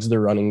 He plugs the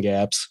running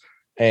gaps,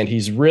 and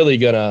he's really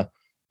going to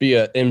be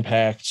an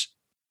impact,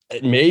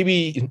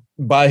 maybe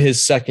by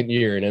his second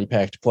year, an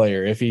impact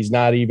player, if he's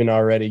not even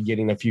already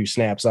getting a few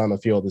snaps on the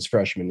field his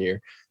freshman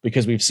year,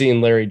 because we've seen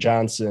Larry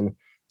Johnson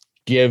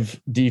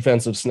give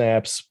defensive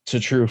snaps to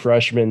true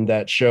freshmen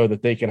that show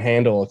that they can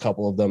handle a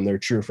couple of them their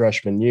true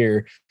freshman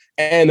year,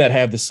 and that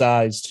have the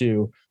size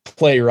to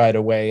play right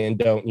away and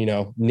don't,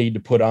 need to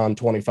put on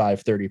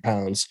 25, 30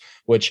 pounds,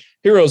 which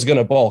Hero's going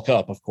to bulk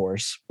up, of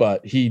course,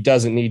 but he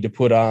doesn't need to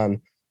put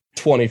on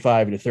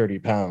 25 to 30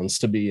 pounds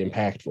to be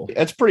impactful.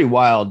 That's pretty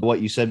wild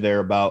what you said there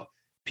about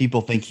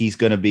people think he's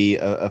going to be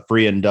a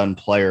free and done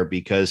player,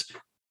 because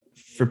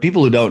for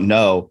people who don't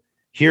know,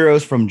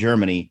 Hero's from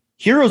Germany.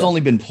 Hero's only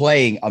been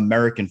playing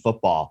American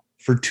football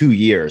for 2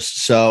 years.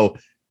 So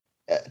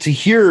to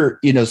hear,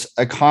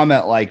 a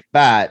comment like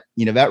that,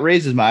 that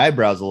raises my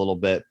eyebrows a little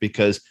bit,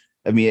 because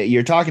I mean,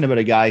 you're talking about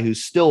a guy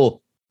who's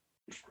still,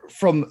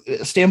 from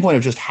a standpoint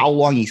of just how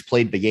long he's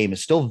played the game,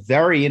 is still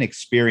very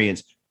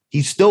inexperienced.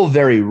 He's still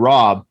very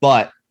raw,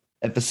 but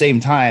at the same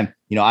time,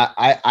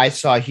 I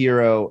saw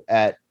Hero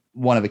at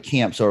one of the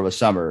camps over the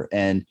summer,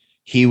 and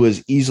he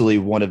was easily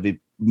one of the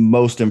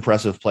most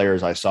impressive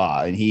players I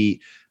saw. And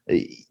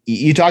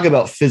you talk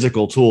about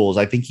physical tools.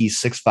 I think he's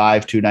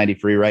 6'5",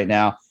 293 right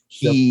now.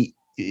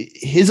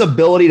 His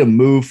ability to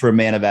move for a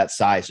man of that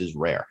size is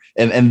rare.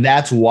 And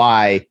that's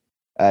why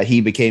he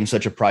became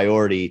such a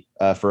priority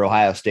for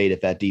Ohio State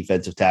at that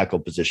defensive tackle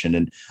position.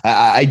 And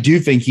I do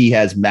think he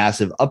has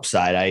massive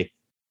upside.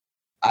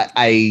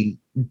 I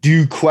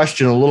do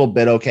question a little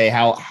bit, okay,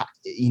 how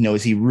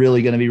is he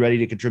really going to be ready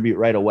to contribute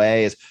right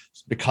away? Is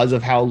because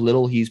of how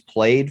little he's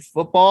played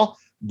football.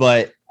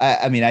 But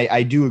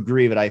I do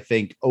agree that I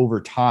think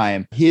over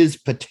time, his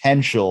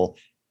potential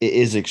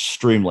is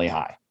extremely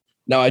high.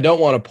 Now, I don't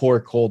want to pour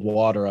cold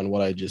water on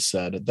what I just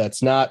said.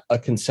 That's not a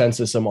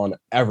consensus among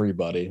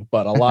everybody,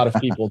 but a lot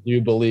of people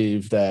do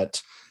believe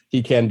that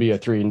he can be a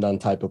 3-and-done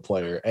type of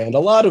player. And a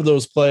lot of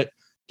those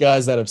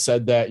guys that have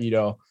said that,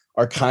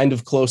 are kind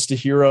of close to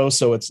Hero.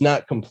 So it's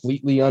not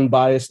completely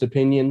unbiased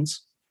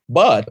opinions,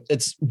 but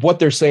it's what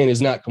they're saying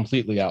is not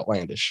completely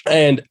outlandish.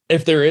 And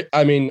if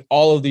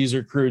all of these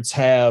recruits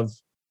have,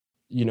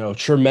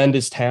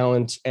 tremendous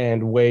talent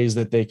and ways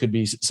that they could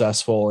be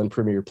successful and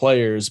premier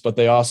players, but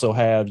they also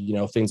have,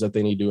 things that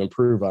they need to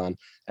improve on.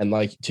 And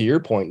like, to your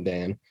point,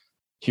 Dan,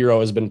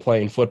 Hero has been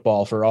playing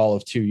football for all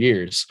of 2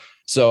 years.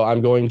 So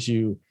I'm going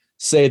to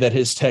say that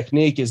his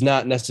technique is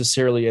not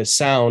necessarily as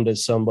sound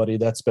as somebody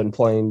that's been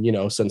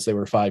playing, since they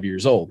were 5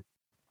 years old.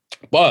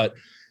 But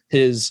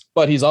he's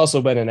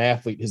also been an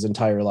athlete his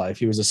entire life.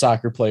 He was a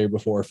soccer player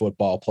before a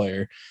football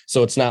player.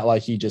 So it's not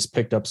like he just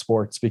picked up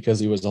sports because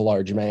he was a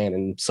large man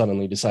and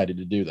suddenly decided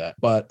to do that.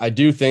 But I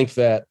do think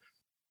that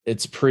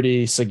it's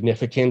pretty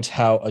significant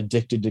how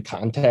addicted to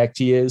contact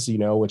he is,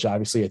 which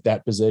obviously at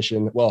that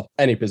position, well,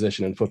 any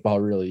position in football,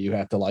 really, you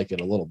have to like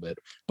it a little bit,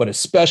 but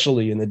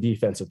especially in the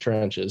defensive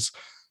trenches.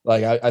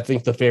 Like, I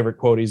think the favorite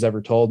quote he's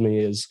ever told me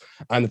is,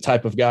 I'm the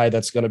type of guy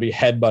that's going to be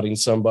headbutting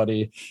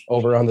somebody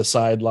over on the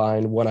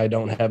sideline when I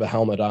don't have a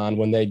helmet on,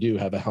 when they do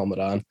have a helmet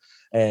on.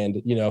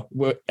 And,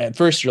 at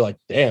first you're like,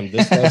 damn,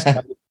 this guy's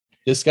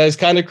this guy's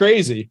kind of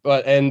crazy.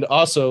 And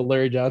also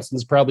Larry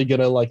Johnson's probably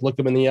going to like look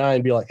him in the eye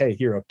and be like, hey,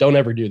 hero, don't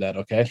ever do that.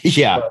 Okay.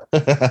 Yeah.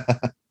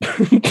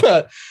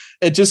 But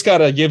it just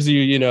kind of gives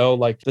you,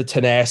 like the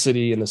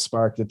tenacity and the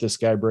spark that this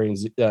guy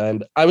brings.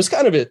 And I was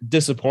kind of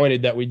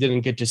disappointed that we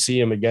didn't get to see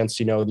him against,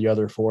 the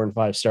other 4 and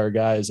 5 star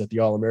guys at the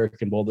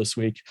All-American Bowl this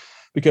week,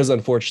 because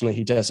unfortunately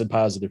he tested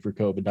positive for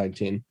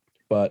COVID-19.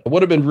 But it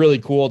would have been really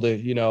cool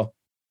to,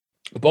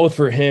 both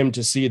for him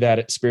to see that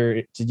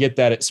experience, to get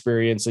that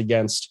experience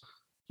against,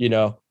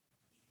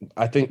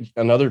 I think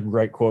another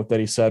great quote that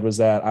he said was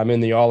that I'm in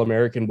the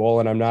All-American Bowl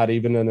and I'm not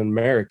even an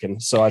American.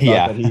 So I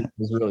thought that he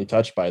was really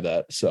touched by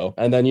that. So,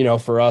 and then,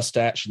 for us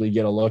to actually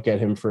get a look at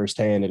him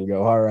firsthand and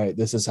go, all right,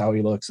 this is how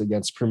he looks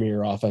against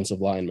premier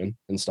offensive linemen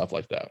and stuff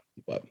like that.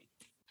 But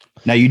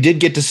now you did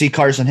get to see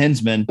Carson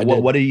Hinsman.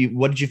 What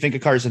did you think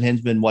of Carson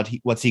Hinsman?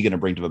 What's he going to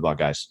bring to the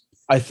Buckeyes?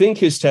 I think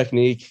his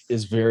technique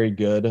is very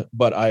good,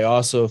 but I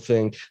also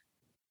think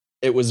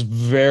it was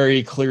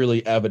very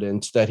clearly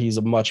evident that he's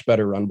a much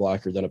better run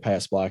blocker than a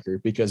pass blocker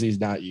because he's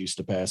not used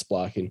to pass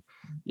blocking.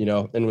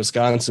 In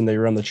Wisconsin, they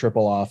run the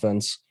triple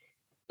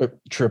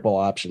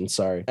option,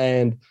 sorry.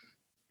 And,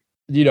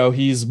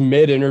 he's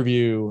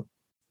mid-interview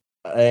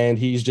and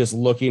he's just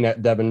looking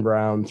at Devin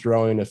Brown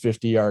throwing a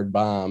 50-yard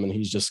bomb and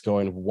he's just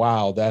going,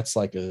 wow, that's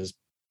like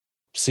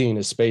seeing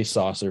a space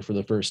saucer for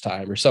the first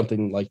time or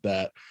something like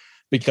that.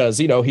 Because,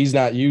 he's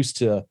not used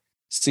to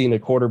seeing a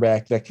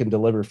quarterback that can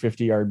deliver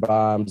 50-yard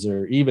bombs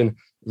or even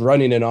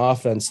running an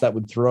offense that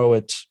would throw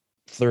it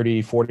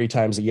 30, 40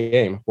 times a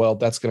game. Well,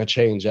 that's going to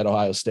change at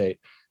Ohio State.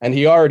 And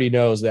he already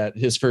knows that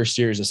his first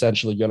year is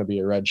essentially going to be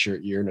a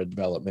redshirt year and a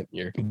development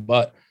year.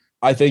 But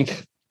I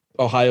think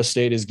Ohio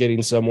State is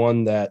getting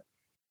someone that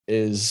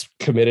is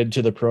committed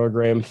to the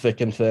program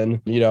thick and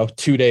thin.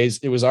 2 days,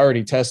 it was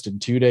already tested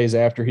 2 days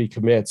after he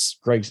commits,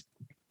 Greg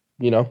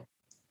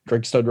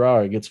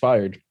Studrawa gets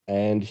fired.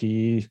 And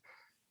he,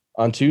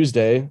 on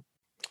Tuesday,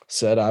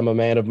 said, I'm a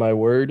man of my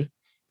word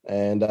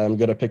and I'm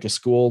going to pick a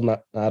school,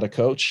 not a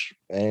coach.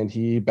 And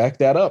he backed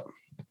that up.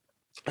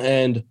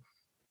 And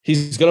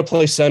he's going to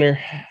play center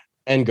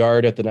and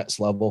guard at the next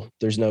level.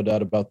 There's no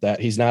doubt about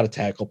that. He's not a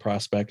tackle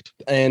prospect.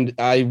 And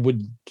I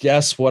would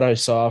guess what I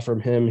saw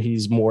from him,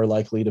 he's more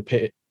likely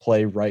to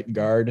play right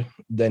guard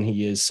than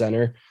he is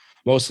center,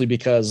 mostly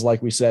because,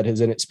 like we said,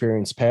 his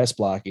inexperienced pass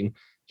blocking.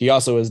 He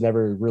also has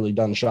never really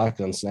done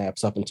shotgun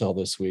snaps up until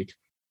this week.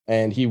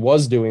 And he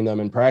was doing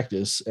them in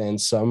practice. And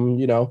some,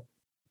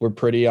 were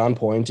pretty on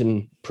point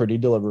and pretty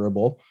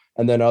deliverable.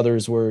 And then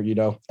others were,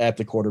 at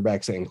the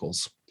quarterback's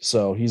ankles.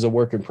 So he's a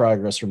work in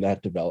progress from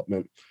that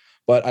development.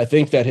 But I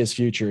think that his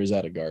future is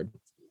at a guard.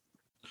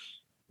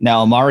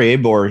 Now, Amari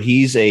Abor,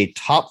 he's a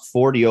top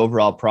 40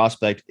 overall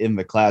prospect in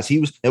the class. He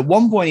was at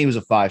one point, he was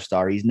a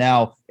 5-star. He's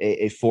now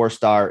a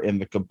 4-star in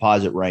the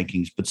composite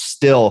rankings, but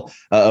still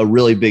a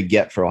really big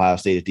get for Ohio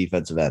State at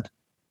defensive end.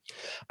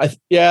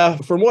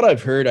 From what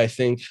I've heard, I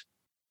think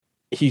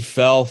he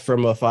fell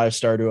from a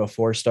 5-star to a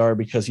 4-star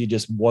because he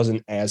just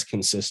wasn't as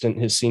consistent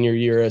his senior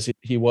year as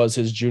he was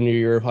his junior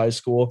year of high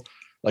school.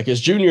 Like his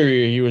junior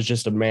year, he was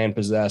just a man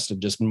possessed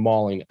and just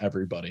mauling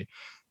everybody.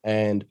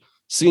 And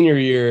senior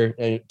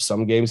year,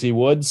 some games he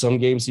would, some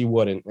games he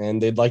wouldn't.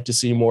 And they'd like to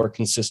see more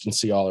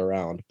consistency all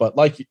around. But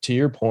like to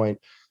your point,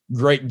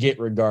 great get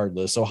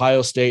regardless.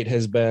 Ohio State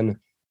has been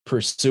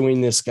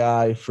pursuing this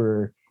guy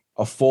for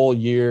a full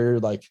year,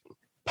 like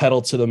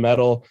pedal to the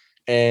metal,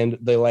 and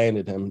they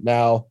landed him.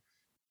 Now,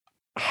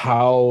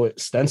 how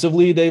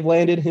extensively they've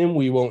landed him,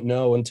 we won't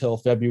know until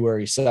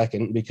February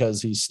 2nd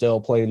because he's still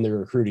playing the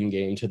recruiting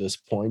game to this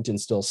point and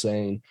still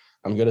saying,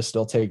 I'm going to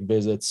still take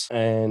visits.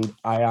 And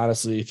I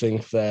honestly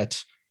think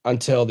that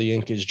until the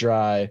ink is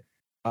dry,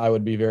 I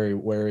would be very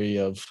wary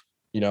of,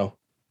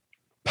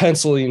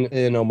 penciling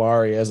in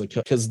Omari as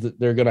because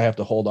they're going to have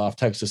to hold off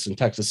Texas and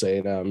Texas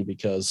A&M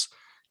because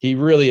he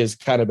really has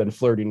kind of been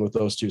flirting with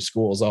those two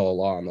schools all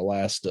along the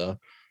last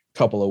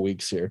couple of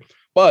weeks here.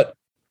 But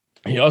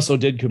he also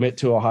did commit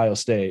to Ohio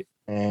State.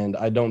 And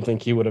I don't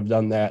think he would have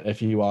done that if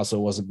he also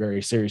wasn't very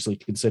seriously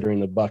considering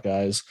the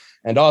Buckeyes.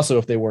 And also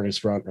if they weren't his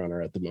front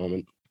runner at the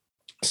moment.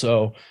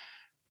 So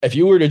if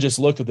you were to just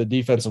look at the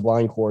defensive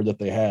line core that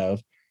they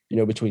have,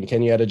 between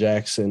Kenyatta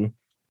Jackson,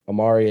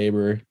 Amari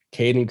Aber,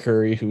 Caden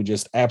Curry, who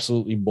just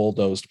absolutely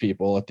bulldozed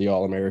people at the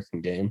All-American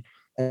game,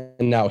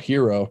 and now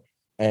Hero.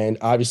 And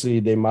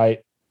obviously they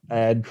might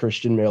add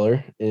Christian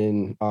Miller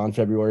on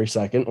February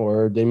 2nd,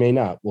 or they may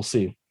not. We'll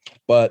see.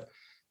 But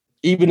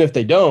even if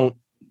they don't,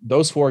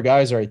 those 4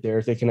 guys right there,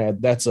 if they can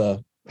add, that's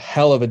a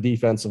hell of a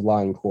defensive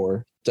line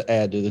core to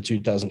add to the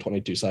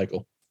 2022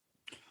 cycle.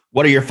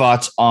 What are your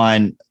thoughts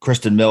on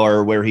Christian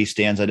Miller, where he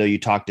stands? I know you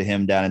talked to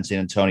him down in San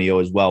Antonio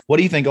as well. What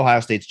do you think Ohio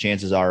State's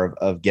chances are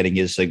of getting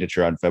his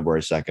signature on February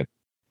 2nd?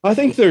 I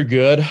think they're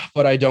good,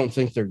 but I don't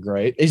think they're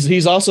great.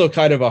 He's also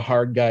kind of a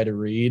hard guy to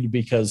read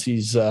because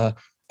he's and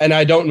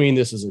I don't mean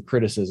this as a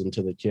criticism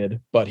to the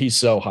kid, but he's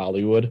so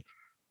Hollywood.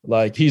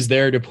 Like, he's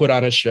there to put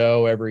on a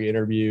show every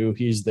interview.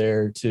 He's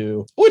there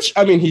to, which,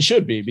 I mean, he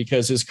should be,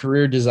 because his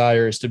career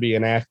desire is to be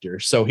an actor.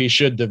 So he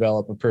should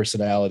develop a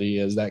personality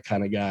as that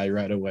kind of guy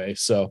right away.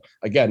 So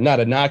again, not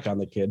a knock on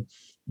the kid,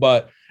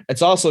 but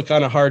it's also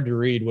kind of hard to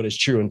read what his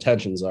true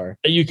intentions are.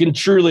 You can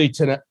truly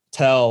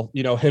tell,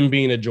 you know, him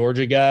being a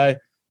Georgia guy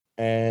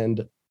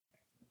and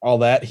all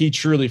that, he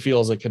truly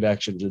feels a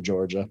connection to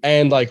Georgia.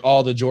 And like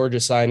all the Georgia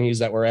signees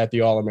that were at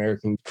the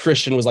All-American,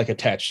 Christian was like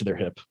attached to their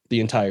hip the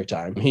entire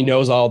time. He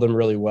knows all of them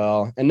really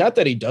well. And not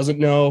that he doesn't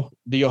know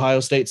the Ohio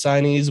State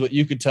signees, but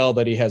you could tell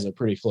that he has a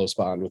pretty close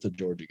bond with the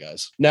Georgia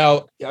guys.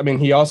 Now, I mean,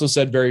 he also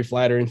said very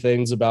flattering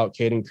things about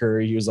Caden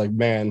Curry. He was like,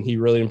 man, he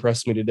really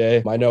impressed me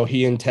today. I know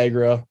he and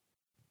Tegra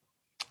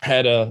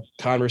had a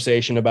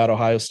conversation about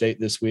Ohio State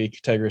this week.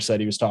 Tegra said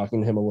he was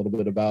talking to him a little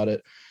bit about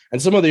it.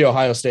 And some of the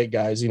Ohio State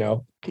guys, you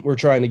know, were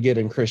trying to get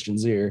in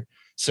Christian's ear,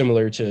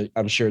 similar to,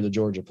 I'm sure, the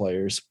Georgia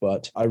players.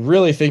 But I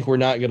really think we're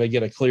not going to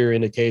get a clear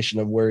indication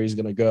of where he's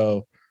going to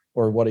go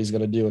or what he's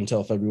going to do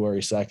until February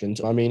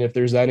 2nd. I mean, if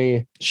there's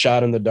any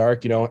shot in the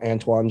dark, you know,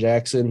 Antoine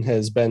Jackson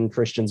has been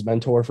Christian's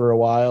mentor for a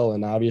while,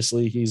 and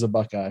obviously he's a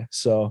Buckeye.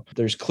 So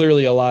there's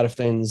clearly a lot of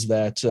things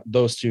that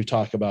those two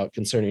talk about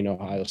concerning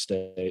Ohio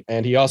State.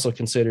 And he also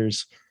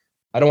considers,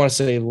 I don't want to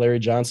say Larry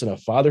Johnson a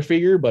father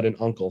figure, but an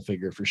uncle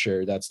figure for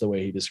sure. That's the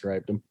way he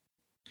described him.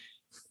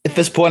 At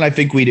this point, I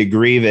think we'd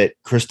agree that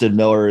Kristen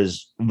Miller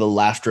is the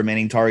last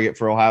remaining target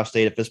for Ohio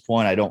State at this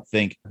point. I don't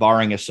think,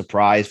 barring a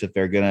surprise, that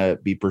they're going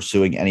to be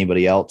pursuing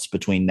anybody else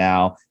between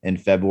now and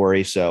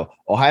February. So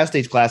Ohio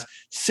State's class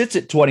sits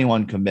at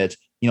 21 commits.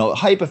 You know,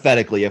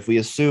 hypothetically, if we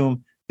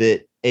assume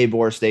that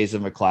Abor stays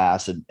in the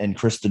class and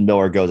Kristen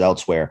Miller goes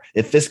elsewhere,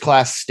 if this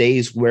class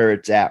stays where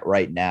it's at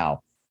right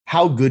now,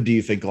 how good do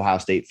you think Ohio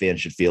State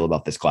fans should feel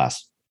about this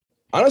class?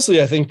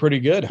 Honestly, I think pretty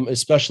good,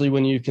 especially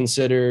when you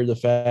consider the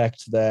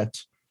fact that,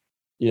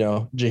 you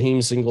know,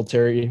 Jaheim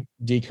Singletary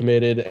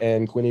decommitted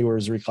and Quinn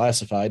Ewers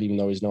reclassified, even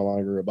though he's no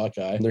longer a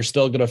Buckeye. They're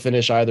still going to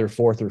finish either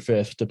fourth or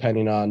fifth,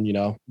 depending on, you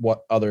know,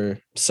 what other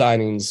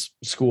signings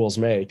schools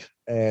make.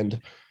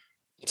 And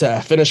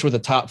to finish with a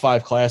top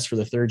 5 class for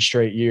the third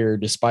straight year,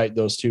 despite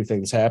those two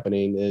things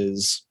happening,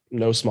 is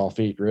no small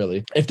feat,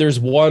 really. If there's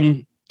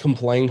one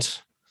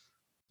complaint,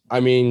 I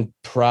mean,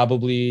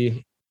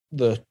 probably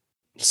the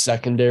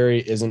secondary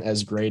isn't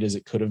as great as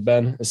it could have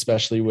been,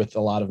 especially with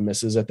a lot of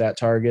misses at that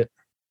target.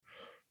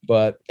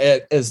 But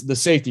as the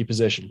safety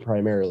position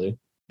primarily.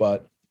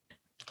 But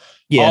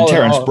yeah, and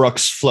Terrence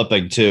Brooks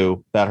flipping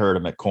too, that hurt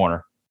him at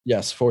corner.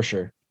 Yes, for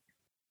sure.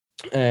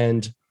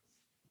 But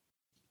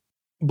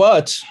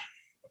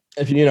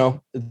if you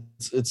know,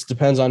 it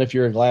depends on if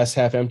you're a glass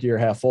half empty or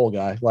half full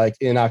guy. Like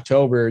in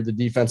October, the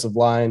defensive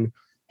line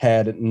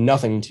had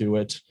nothing to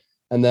it.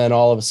 And then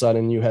all of a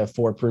sudden you have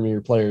 4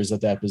 premier players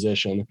at that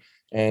position.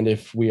 And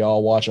if we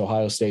all watch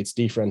Ohio State's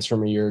defense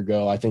from a year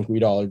ago, I think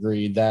we'd all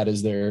agree that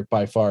is their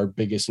by far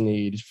biggest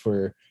need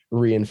for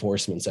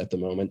reinforcements at the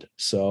moment.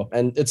 So,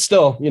 and it's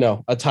still, you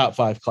know, a top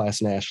 5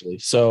 class nationally.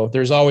 So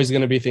there's always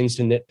going to be things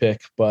to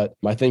nitpick, but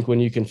I think when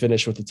you can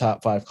finish with the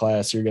top 5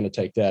 class, you're going to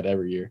take that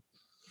every year.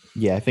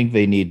 Yeah, I think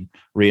they need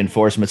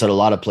reinforcements at a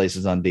lot of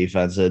places on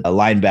defense. A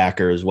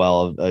linebacker as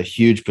well, a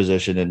huge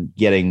position, and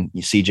getting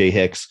CJ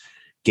Hicks,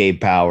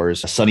 Gabe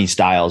Powers, Sonny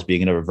Styles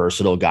being a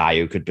versatile guy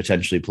who could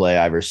potentially play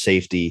either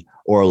safety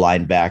or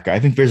linebacker. I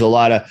think there's a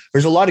lot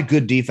of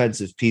good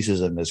defensive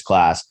pieces in this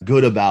class,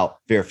 good about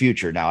their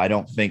future. Now, I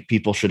don't think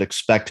people should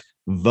expect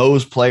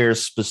those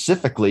players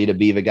specifically to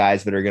be the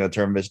guys that are going to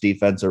turn this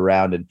defense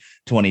around in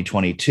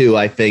 2022.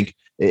 I think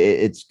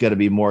it's going to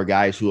be more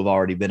guys who have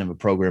already been in the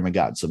program and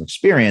gotten some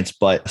experience.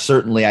 But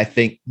certainly I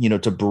think, you know,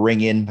 to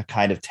bring in the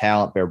kind of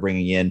talent they're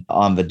bringing in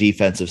on the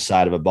defensive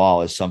side of the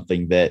ball is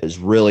something that is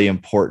really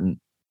important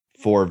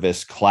for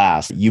this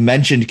class. You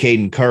mentioned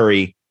Caden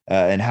Curry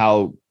and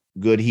how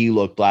good he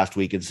looked last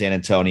week in San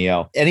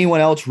Antonio. Anyone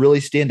else really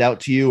stand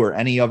out to you, or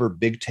any other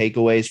big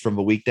takeaways from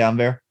the week down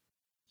there?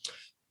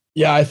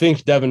 Yeah, I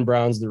think Devin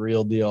Brown's the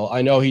real deal.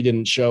 I know he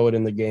didn't show it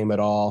in the game at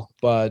all,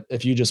 but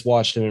if you just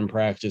watched him in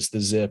practice,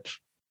 the zip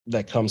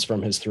that comes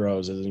from his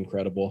throws is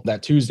incredible.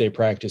 That Tuesday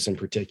practice in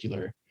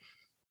particular,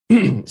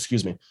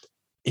 excuse me,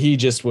 he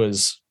just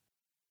was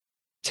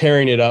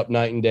tearing it up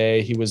night and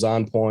day. He was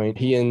on point.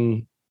 He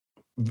and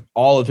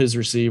all of his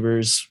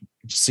receivers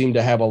seem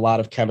to have a lot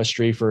of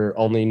chemistry for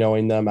only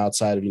knowing them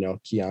outside of, you know,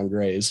 Keon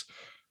Gray's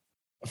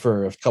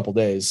for a couple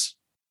days.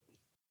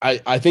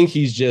 I think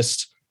he's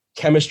just,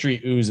 chemistry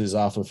oozes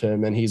off of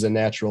him, and he's a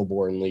natural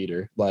born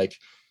leader. Like,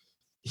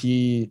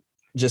 he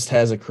just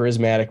has a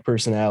charismatic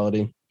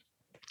personality.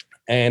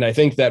 And I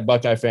think that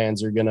Buckeye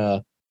fans are going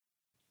to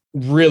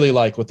really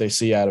like what they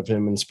see out of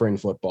him in spring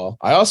football.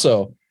 I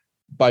also,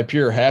 by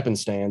pure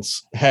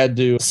happenstance, had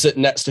to sit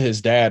next to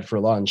his dad for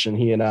lunch, and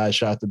he and I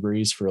shot the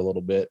breeze for a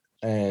little bit.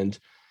 And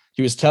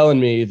he was telling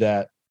me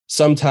that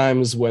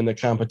sometimes when the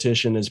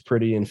competition is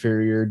pretty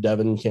inferior,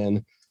 Devin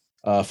can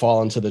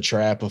fall into the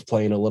trap of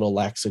playing a little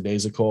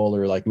lackadaisical,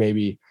 or like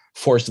maybe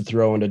forced to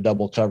throw into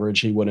double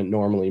coverage he wouldn't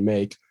normally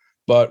make.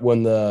 but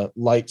when the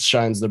light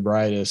shines the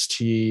brightest,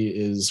 he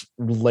is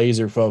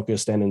laser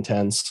focused and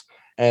intense.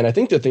 And I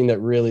think the thing that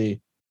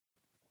really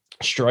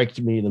struck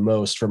me the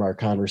most from our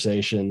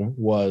conversation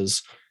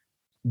was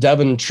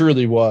Devin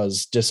truly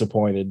was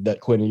disappointed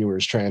that Quinn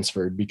Ewers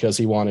transferred because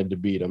he wanted to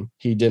beat him.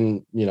 He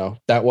didn't,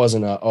 that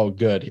wasn't a, oh,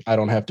 good, I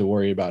don't have to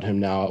worry about him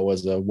now. It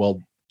was a,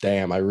 well,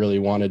 damn, I really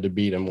wanted to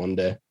beat him one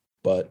day.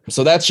 But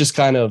so that's just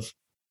kind of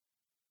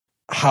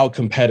how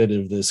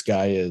competitive this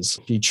guy is.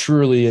 He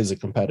truly is a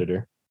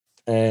competitor.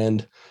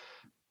 And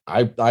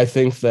I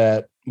think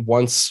that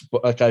once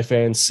Buckeye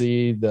fans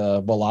see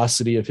the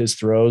velocity of his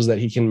throws that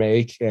he can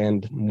make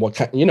and what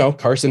kind,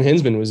 Carson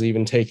Hinsman was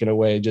even taken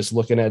away just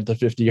looking at the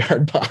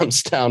 50-yard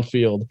bombs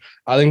downfield.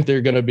 I think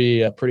they're going to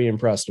be pretty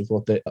impressed with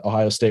what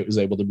Ohio State was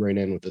able to bring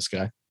in with this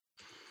guy.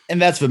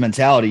 And that's the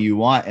mentality you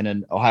want in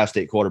an Ohio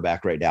State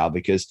quarterback right now,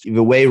 because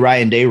the way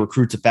Ryan Day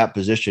recruits at that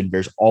position,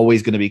 there's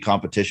always going to be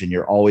competition.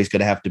 You're always going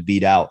to have to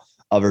beat out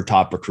other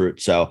top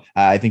recruits. So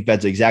I think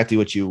that's exactly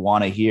what you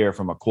want to hear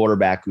from a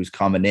quarterback who's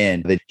coming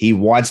in, that he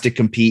wants to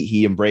compete.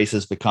 He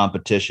embraces the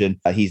competition.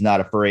 He's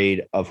not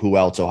afraid of who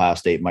else Ohio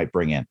State might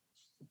bring in.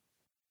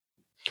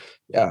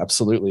 Yeah,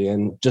 absolutely.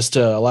 And just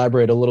to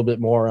elaborate a little bit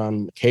more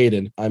on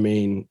Caden, I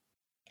mean,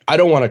 I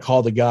don't want to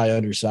call the guy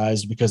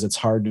undersized because it's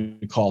hard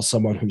to call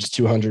someone who's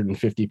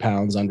 250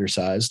 pounds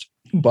undersized,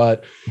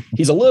 but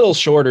he's a little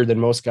shorter than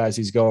most guys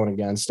he's going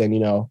against. And,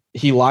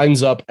 he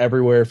lines up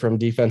everywhere from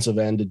defensive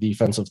end to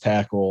defensive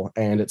tackle,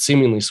 and it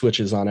seemingly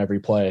switches on every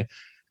play.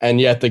 And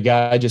yet the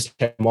guy just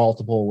had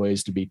multiple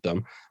ways to beat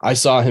them. I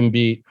saw him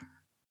beat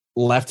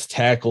left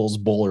tackles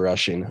bull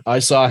rushing. I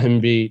saw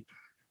him beat,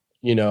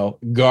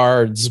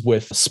 guards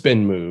with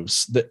spin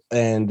moves.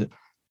 And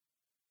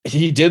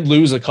he did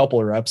lose a couple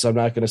of reps. I'm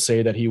not going to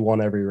say that he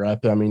won every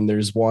rep. I mean,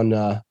 there's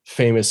one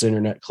famous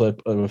internet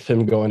clip of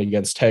him going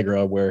against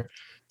Tegra where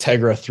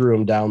Tegra threw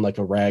him down like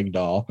a rag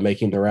doll,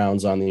 making the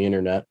rounds on the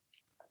internet.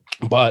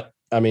 But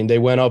I mean, they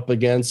went up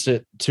against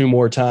it 2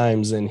 more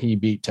times and he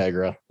beat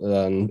Tegra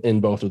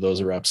in both of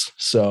those reps.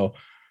 So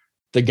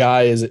the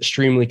guy is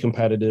extremely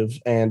competitive.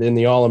 And in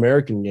the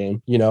All-American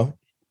game,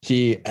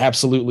 he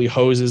absolutely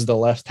hoses the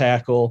left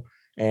tackle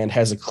and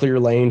has a clear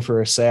lane for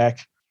a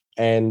sack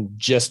and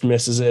just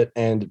misses it,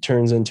 and it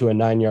turns into a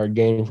 9-yard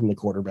gain from the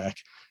quarterback.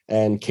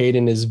 And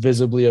Caden is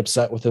visibly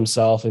upset with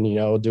himself and,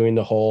 doing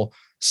the whole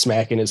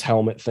smacking his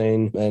helmet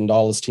thing, and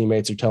all his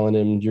teammates are telling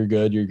him, you're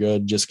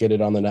good, just get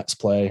it on the next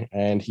play.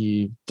 And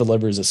he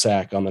delivers a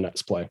sack on the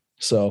next play.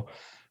 So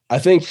I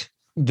think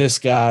this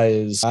guy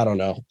is, I don't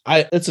know.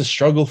 It's a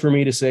struggle for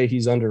me to say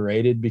he's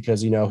underrated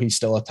because, he's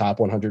still a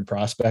top 100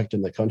 prospect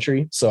in the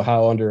country. So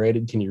how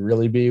underrated can you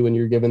really be when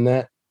you're given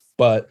that?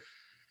 But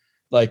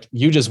like,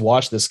 you just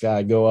watch this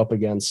guy go up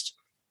against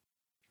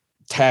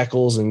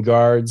tackles and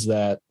guards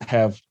that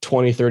have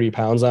 20, 30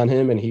 pounds on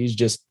him, and he's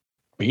just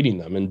beating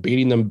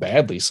them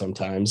badly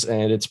sometimes.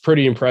 And it's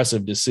pretty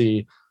impressive to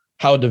see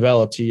how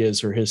developed he is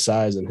for his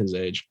size and his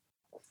age.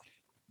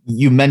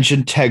 You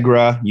mentioned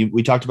Tegra.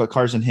 We talked about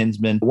Carson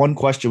Hinsman. One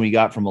question we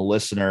got from a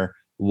listener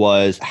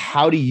was,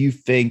 how do you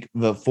think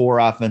the 4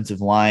 offensive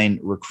line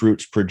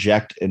recruits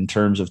project in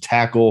terms of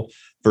tackle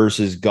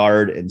versus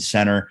guard and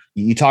center?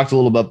 You talked a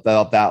little bit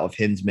about that with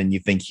Hinsman. You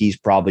think he's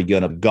probably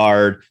going to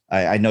guard.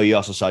 I know you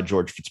also saw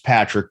George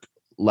Fitzpatrick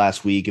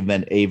last week, and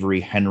then Avery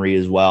Henry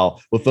as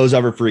well. With those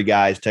other 3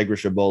 guys, Tegra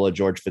Shabola,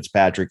 George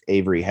Fitzpatrick,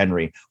 Avery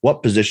Henry,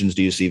 what positions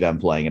do you see them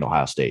playing at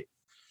Ohio State?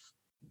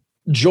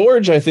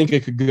 George, I think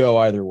it could go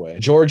either way.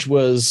 George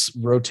was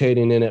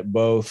rotating in at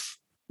both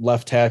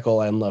left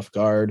tackle and left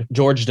guard.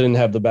 George didn't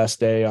have the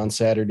best day on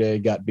Saturday,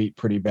 got beat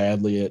pretty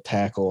badly at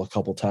tackle a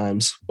couple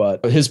times,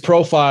 but his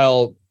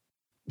profile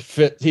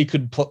fit, he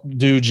could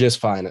do just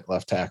fine at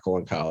left tackle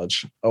in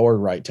college or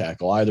right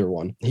tackle, either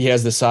one. He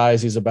has the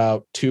size. He's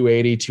about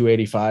 280,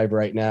 285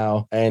 right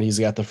now, and he's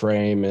got the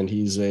frame, and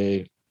he's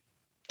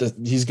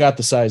got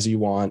the size you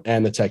want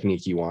and the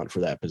technique you want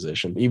for that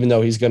position, even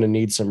though he's going to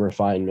need some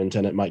refinement,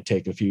 and it might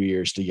take a few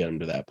years to get him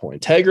to that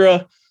point.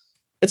 Tegra,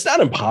 it's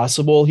not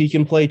impossible he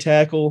can play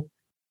tackle,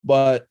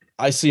 but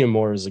I see him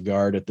more as a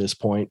guard at this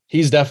point.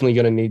 He's definitely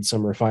going to need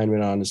some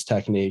refinement on his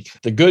technique.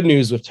 The good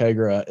news with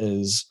Tegra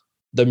is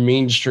the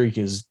mean streak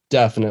is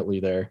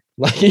definitely there.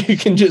 Like, you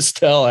can just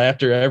tell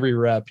after every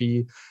rep,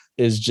 he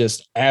is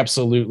just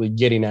absolutely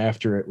getting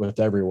after it with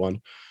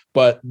everyone.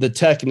 But the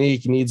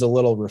technique needs a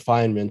little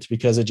refinement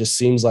because it just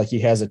seems like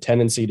he has a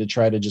tendency to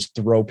try to just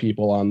throw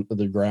people on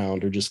the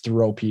ground or just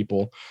throw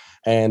people.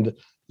 And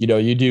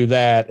you do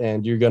that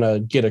and you're going to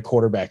get a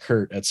quarterback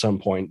hurt at some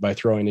point by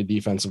throwing a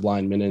defensive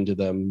lineman into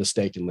them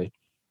mistakenly.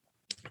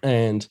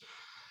 And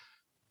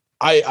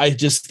I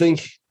just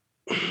think,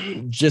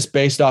 just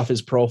based off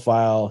his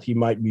profile, he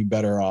might be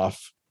better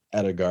off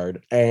at a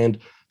guard. And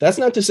that's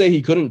not to say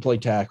he couldn't play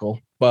tackle,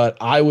 but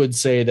I would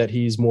say that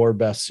he's more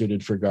best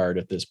suited for guard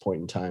at this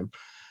point in time.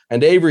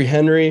 And Avery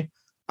Henry,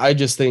 I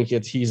just think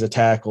he's a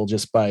tackle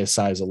just by his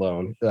size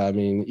alone. I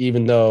mean,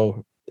 even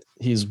though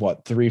he's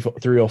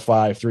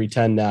 305,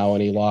 310 now,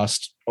 and he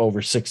lost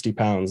over 60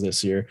 pounds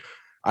this year,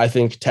 I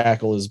think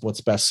tackle is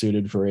what's best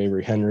suited for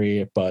Avery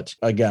Henry. But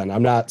again,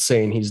 I'm not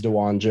saying he's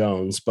DeJuan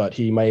Jones, but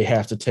he may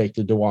have to take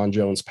the DeJuan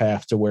Jones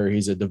path to where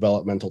he's a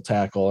developmental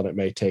tackle, and it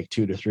may take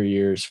 2 to 3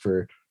 years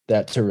for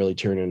that to really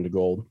turn into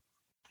gold.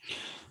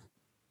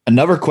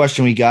 Another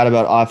question we got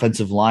about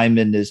offensive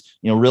linemen is,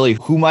 really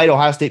who might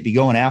Ohio State be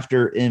going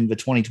after in the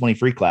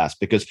 2023 class?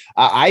 Because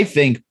I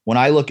think when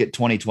I look at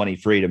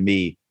 2023, to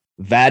me,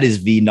 that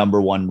is the number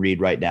one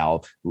read right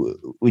now.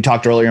 We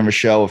talked earlier in the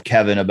show of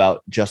Kevin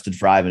about Justin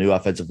Fry, the new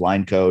offensive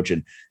line coach,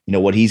 and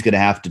what he's going to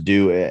have to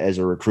do as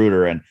a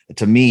recruiter. And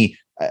to me,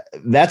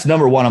 that's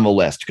number one on the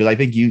list, because I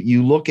think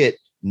you look at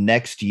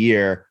next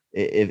year,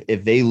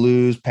 if they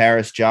lose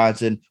Paris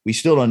Johnson, we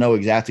still don't know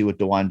exactly what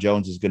DeJuan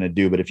Jones is going to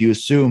do. But if you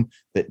assume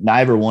that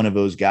neither one of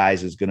those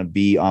guys is going to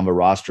be on the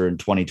roster in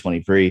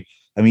 2023,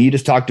 I mean, you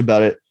just talked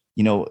about it,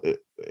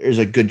 there's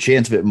a good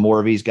chance that more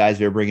of these guys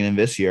they're bringing in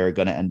this year are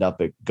going to end up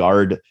at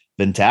guard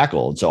than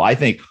tackle. And so I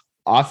think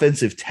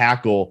offensive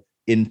tackle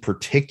in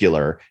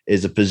particular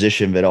is a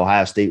position that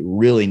Ohio State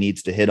really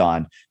needs to hit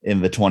on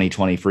in the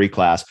 2023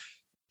 class.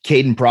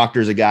 Caden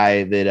Proctor is a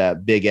guy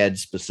that Big Ed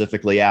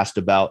specifically asked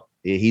about.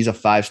 He's a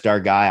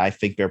 5-star guy. I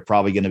think they're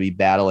probably going to be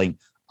battling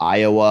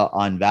Iowa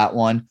on that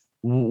one.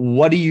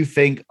 What do you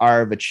think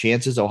are the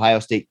chances Ohio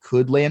State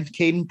could land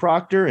Caden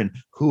Proctor, and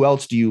who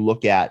else do you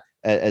look at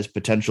as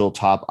potential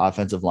top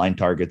offensive line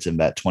targets in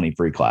that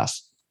 23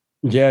 class?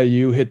 Yeah,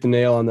 you hit the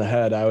nail on the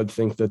head. I would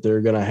think that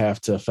they're going to have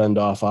to fend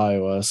off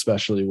Iowa,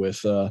 especially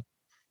with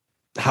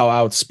how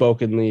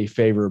outspokenly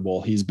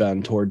favorable he's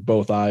been toward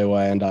both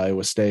Iowa and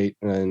Iowa State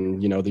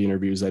and, the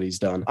interviews that he's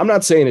done. I'm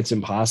not saying it's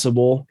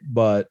impossible,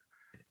 but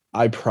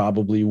I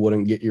probably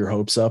wouldn't get your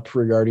hopes up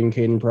regarding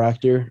Caden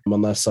Proctor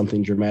unless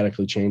something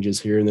dramatically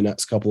changes here in the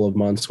next couple of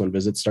months when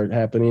visits start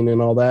happening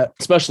and all that,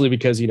 especially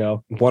because,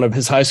 one of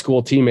his high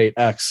school teammate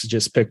X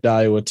just picked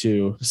Iowa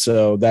too.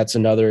 So that's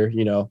another,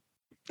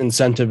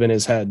 incentive in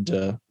his head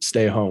to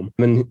stay home.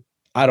 I mean,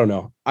 I don't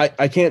know.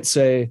 I can't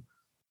say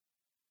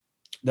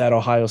that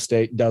Ohio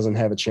State doesn't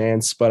have a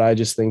chance, but I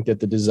just think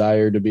that the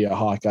desire to be a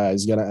Hawkeye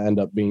is going to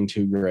end up being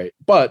too great.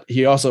 But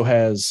he also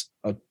has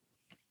a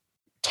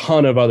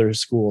ton of other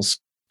schools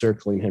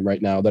circling him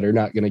right now that are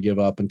not going to give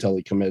up until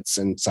he commits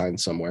and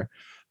signs somewhere.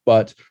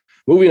 But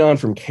moving on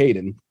from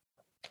Caden,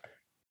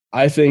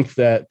 I think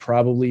that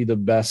probably the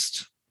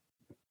best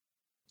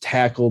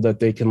tackle that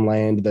they can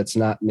land that's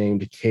not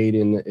named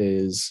Caden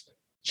is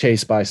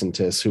Chase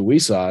Bicentis, who we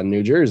saw in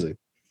New Jersey.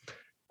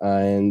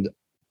 And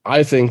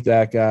I think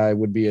that guy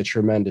would be a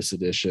tremendous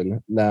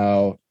addition.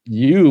 Now,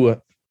 you,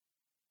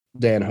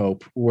 Dan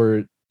Hope,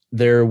 were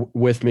there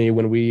with me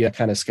when we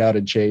kind of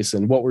scouted Chase,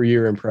 and what were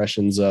your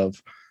impressions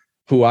of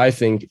who I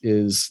think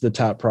is the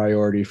top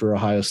priority for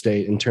Ohio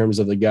State in terms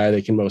of the guy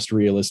they can most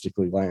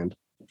realistically land?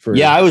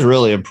 I was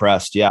really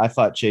impressed. Yeah, I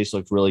thought Chase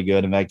looked really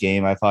good in that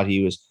game. I thought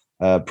he was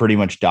pretty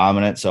much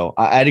dominant. So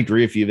I'd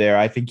agree with you there.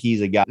 I think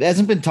he's a guy that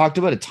hasn't been talked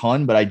about a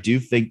ton, but I do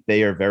think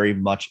they are very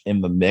much in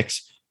the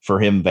mix for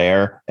him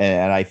there.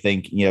 And I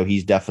think,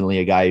 he's definitely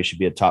a guy who should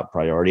be a top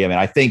priority. I mean,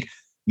 I think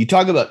you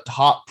talk about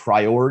top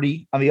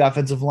priority on the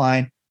offensive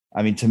line.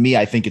 I mean, to me,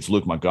 I think it's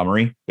Luke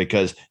Montgomery,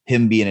 because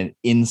him being an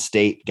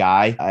in-state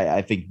guy,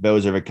 I think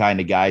those are the kind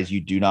of guys you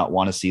do not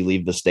want to see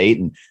leave the state.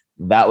 And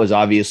that was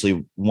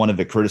obviously one of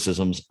the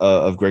criticisms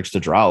of Greg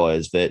Studrawa,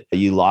 is that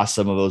you lost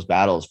some of those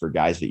battles for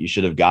guys that you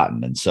should have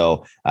gotten. And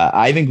so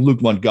I think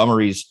Luke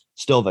Montgomery's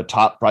still the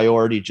top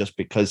priority just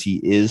because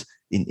he is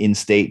an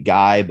in-state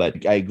guy.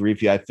 But I agree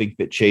with you. I think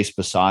that Chase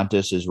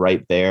Bicentis is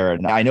right there.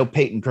 And I know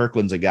Peyton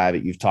Kirkland's a guy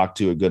that you've talked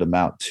to a good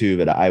amount too,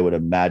 that I would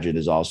imagine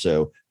is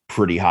also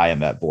pretty high on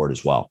that board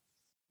as well.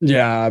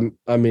 Yeah,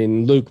 I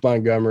mean, Luke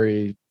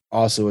Montgomery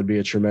also would be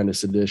a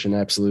tremendous addition,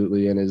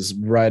 absolutely, and is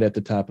right at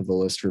the top of the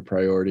list for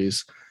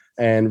priorities.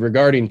 And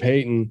regarding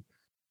Peyton,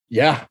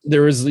 yeah,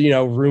 there was,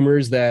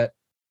 rumors that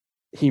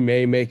he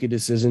may make a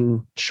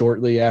decision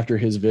shortly after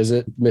his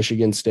visit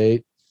Michigan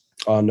State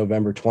on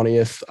November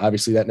 20th.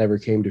 Obviously, that never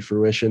came to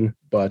fruition,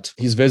 but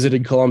he's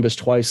visited Columbus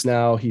twice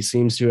now. He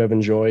seems to have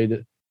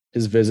enjoyed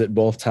his visit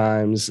both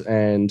times,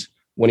 and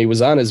when he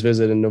was on his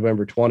visit in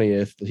November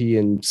 20th, he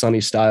and Sonny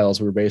Styles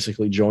were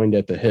basically joined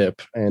at the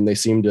hip, and they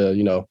seemed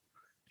to,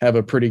 have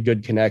a pretty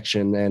good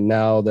connection. And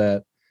now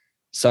that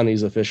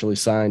Sonny's officially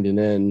signed and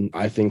in,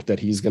 I think that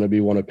he's going to be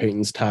one of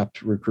Peyton's top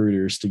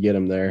recruiters to get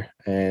him there.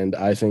 And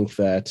I think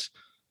that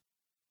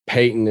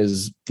Peyton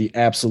is the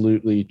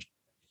absolutely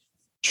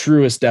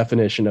truest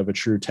definition of a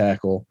true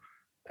tackle.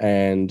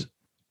 And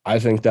I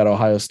think that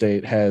Ohio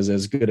State has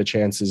as good a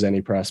chance as any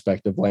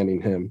prospect of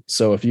landing him.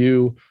 So if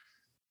you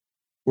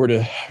were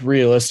to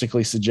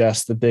realistically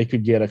suggest that they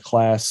could get a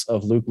class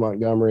of Luke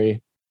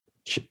Montgomery,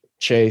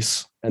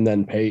 Chase, and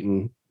then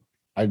Peyton,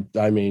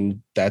 I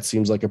mean, that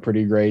seems like a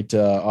pretty great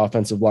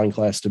offensive line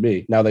class to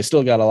be. Now, they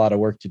still got a lot of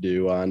work to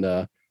do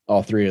on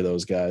all three of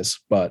those guys.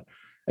 But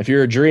if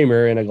you're a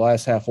dreamer and a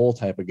glass half full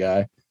type of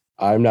guy,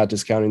 I'm not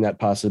discounting that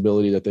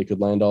possibility that they could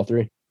land all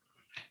three.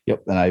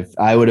 Yep. And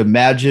I would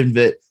imagine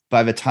that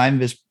by the time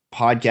this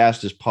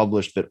podcast is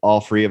published, that all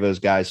three of those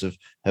guys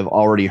have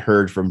already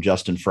heard from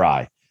Justin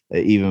Fry,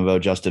 even though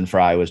Justin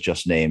Fry was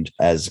just named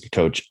as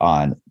coach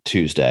on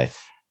Tuesday.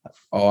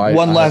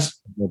 One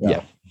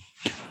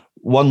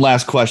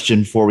last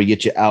question before we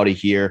get you out of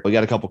here. We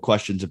got a couple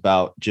questions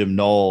about Jim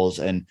Knowles,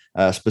 and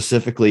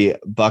specifically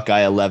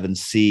Buckeye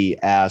 11C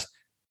asked,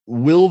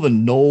 will the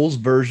Knowles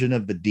version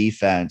of the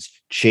defense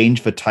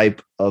change the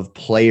type of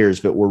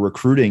players that we're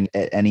recruiting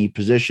at any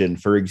position?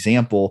 For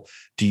example,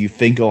 do you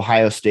think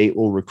Ohio State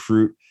will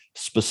recruit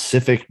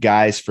specific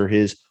guys for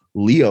his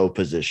Leo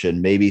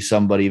position, maybe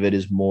somebody that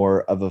is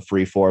more of a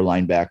 3-4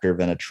 linebacker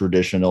than a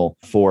traditional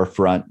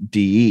 4-front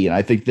DE? And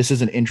I think this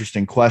is an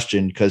interesting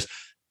question because,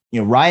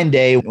 Ryan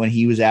Day, when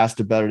he was asked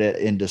about it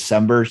in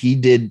December, he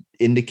did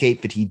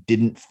indicate that he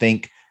didn't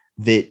think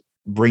that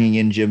bringing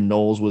in Jim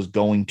Knowles was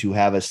going to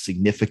have a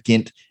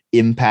significant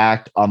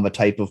impact on the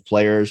type of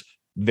players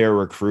they're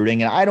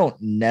recruiting. And I don't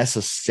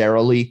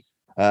necessarily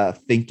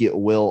think it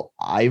will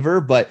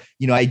either, but,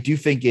 I do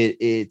think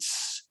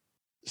it's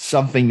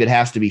something that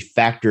has to be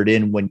factored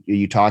in when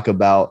you talk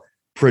about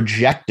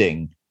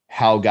projecting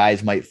how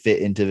guys might fit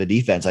into the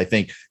defense. I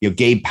think,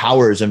 Gabe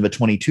Powers in the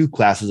 22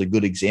 class is a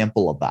good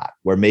example of that,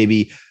 where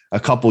maybe a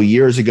couple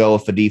years ago,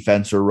 if a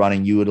defense were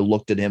running, you would have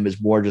looked at him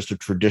as more just a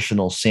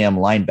traditional Sam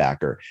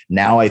linebacker.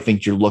 Now I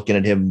think you're looking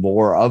at him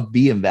more of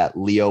being that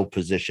Leo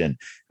position,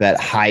 that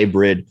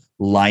hybrid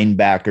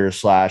linebacker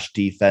 /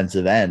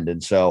 defensive end.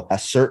 And so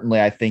certainly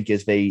I think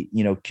as they,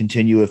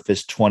 continue with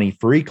this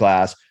 23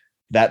 class,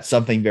 that's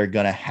something they're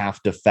going to have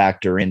to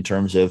factor in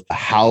terms of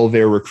how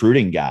they're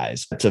recruiting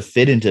guys to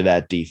fit into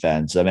that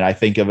defense. I mean, I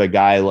think of a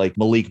guy like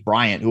Malik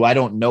Bryant, who I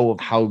don't know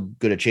how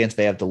good a chance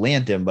they have to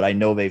land him, but I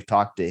know they've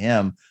talked to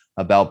him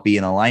about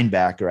being a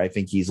linebacker. I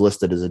think he's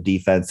listed as a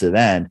defensive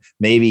end.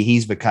 Maybe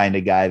he's the kind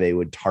of guy they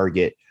would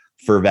target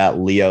for that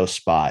Leo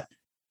spot.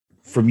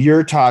 From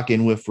your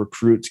talking with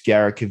recruits,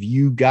 Garrick, have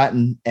you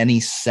gotten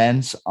any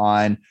sense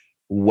on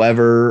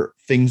whether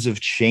things have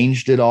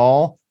changed at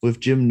all with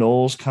Jim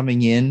Knowles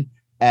coming in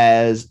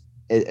as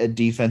a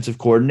defensive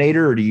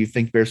coordinator, or do you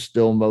think they're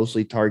still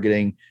mostly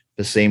targeting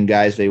the same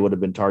guys they would have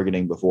been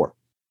targeting before?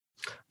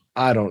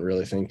 I don't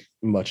really think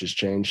much has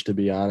changed, to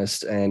be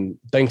honest. And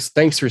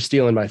thanks for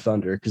stealing my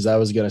thunder, because I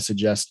was going to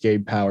suggest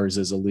Gabe Powers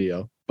as a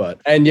Leo.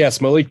 And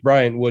yes, Malik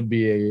Bryant would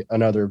be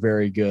another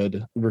very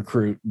good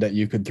recruit that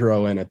you could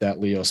throw in at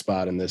that Leo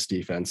spot in this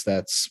defense.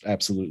 That's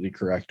absolutely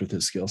correct with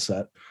his skill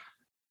set.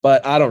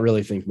 But I don't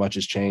really think much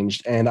has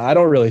changed. And I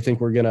don't really think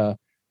we're going to,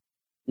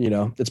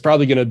 it's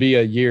probably going to be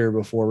a year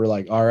before we're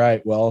like, all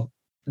right, well,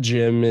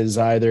 Jim is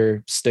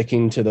either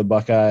sticking to the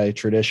Buckeye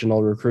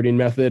traditional recruiting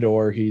method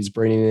or he's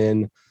bringing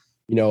in,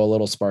 a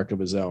little spark of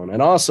his own.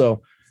 And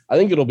also, I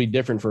think it'll be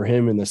different for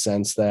him in the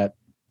sense that,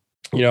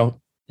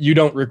 you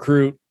don't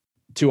recruit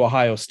to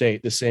Ohio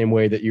State the same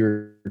way that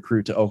you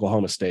recruit to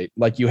Oklahoma State.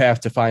 Like, you have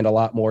to find a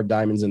lot more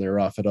diamonds in the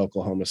rough at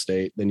Oklahoma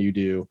State than you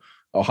do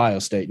Ohio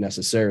State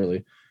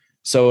necessarily.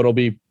 So it'll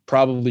be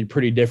probably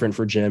pretty different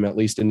for Jim, at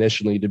least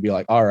initially, to be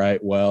like, all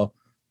right, well,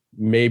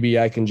 maybe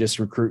I can just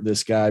recruit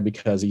this guy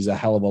because he's a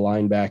hell of a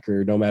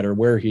linebacker no matter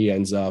where he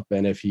ends up.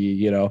 And if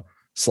he,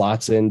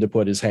 slots in to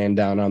put his hand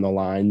down on the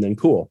line, then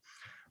cool.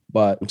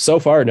 But so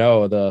far,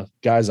 no, the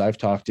guys I've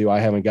talked to,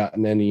 I haven't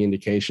gotten any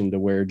indication to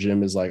where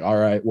Jim is like, all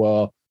right,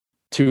 well,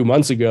 2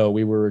 months ago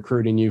we were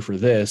recruiting you for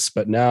this,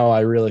 but now I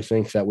really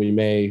think that we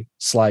may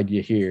slide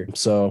you here.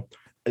 So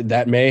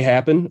that may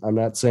happen. I'm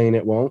not saying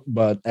it won't,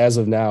 but as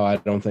of now, I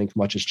don't think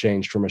much has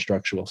changed from a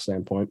structural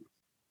standpoint.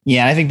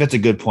 Yeah, I think that's a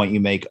good point you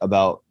make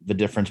about the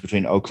difference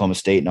between Oklahoma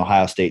State and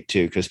Ohio State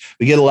too, because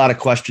we get a lot of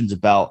questions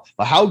about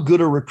how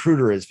good a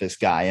recruiter is this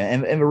guy.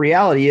 And the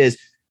reality is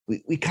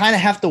we kind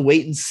of have to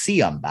wait and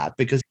see on that,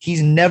 because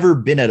he's never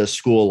been at a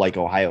school like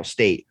Ohio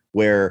State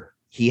where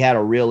he had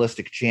a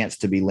realistic chance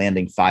to be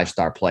landing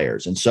 5-star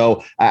players. And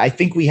so I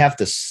think we have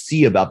to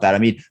see about that. I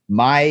mean,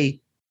 my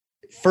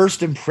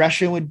first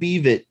impression would be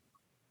that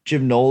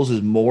Jim Knowles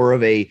is more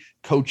of a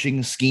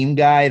coaching scheme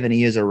guy than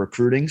he is a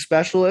recruiting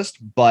specialist.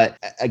 But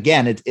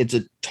again, it's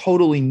a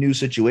totally new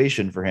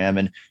situation for him.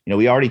 And,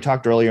 we already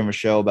talked earlier in the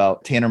show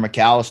about Tanner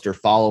McAllister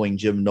following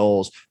Jim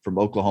Knowles from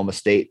Oklahoma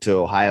State to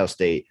Ohio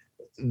State.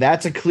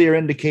 That's a clear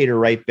indicator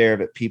right there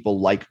that people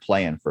like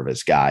playing for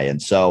this guy.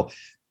 And so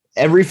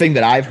everything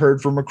that I've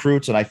heard from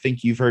recruits, and I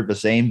think you've heard the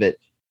same, that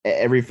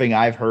everything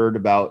I've heard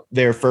about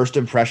their first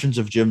impressions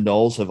of Jim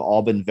Knowles have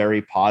all been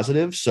very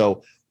positive.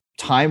 So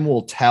time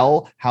will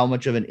tell how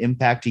much of an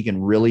impact he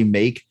can really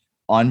make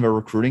on the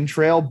recruiting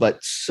trail.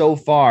 But so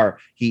far,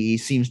 he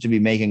seems to be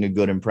making a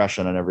good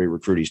impression on every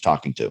recruit he's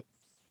talking to.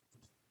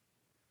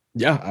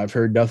 Yeah, I've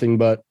heard nothing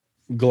but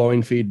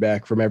glowing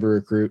feedback from every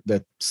recruit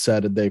that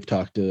said they've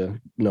talked to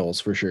Knowles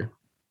for sure.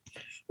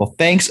 Well,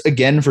 thanks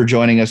again for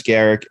joining us,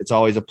 Garrick. It's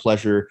always a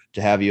pleasure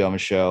to have you on the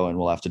show, and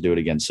we'll have to do it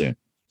again soon.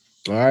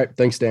 All right.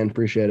 Thanks, Dan.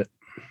 Appreciate it.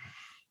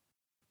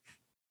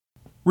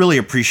 Really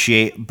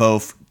appreciate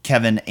both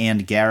Kevin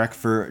and Garrick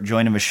for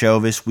joining the show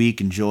this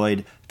week.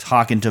 Enjoyed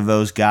talking to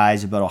those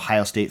guys about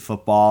Ohio State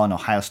football and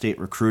Ohio State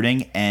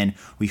recruiting, and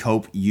we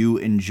hope you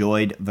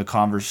enjoyed the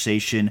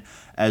conversation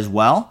as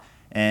well.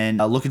 And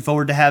looking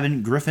forward to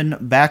having Griffin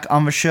back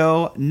on the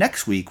show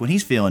next week when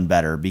he's feeling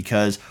better,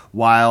 because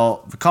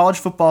while the college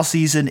football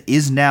season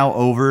is now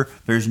over,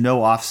 there's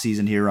no off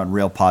season here on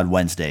Real Pod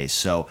Wednesdays.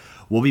 So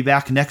we'll be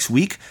back next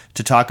week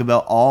to talk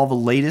about all the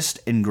latest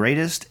and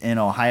greatest in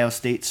Ohio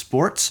State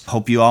sports.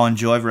 Hope you all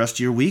enjoy the rest of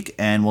your week,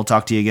 and we'll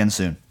talk to you again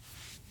soon.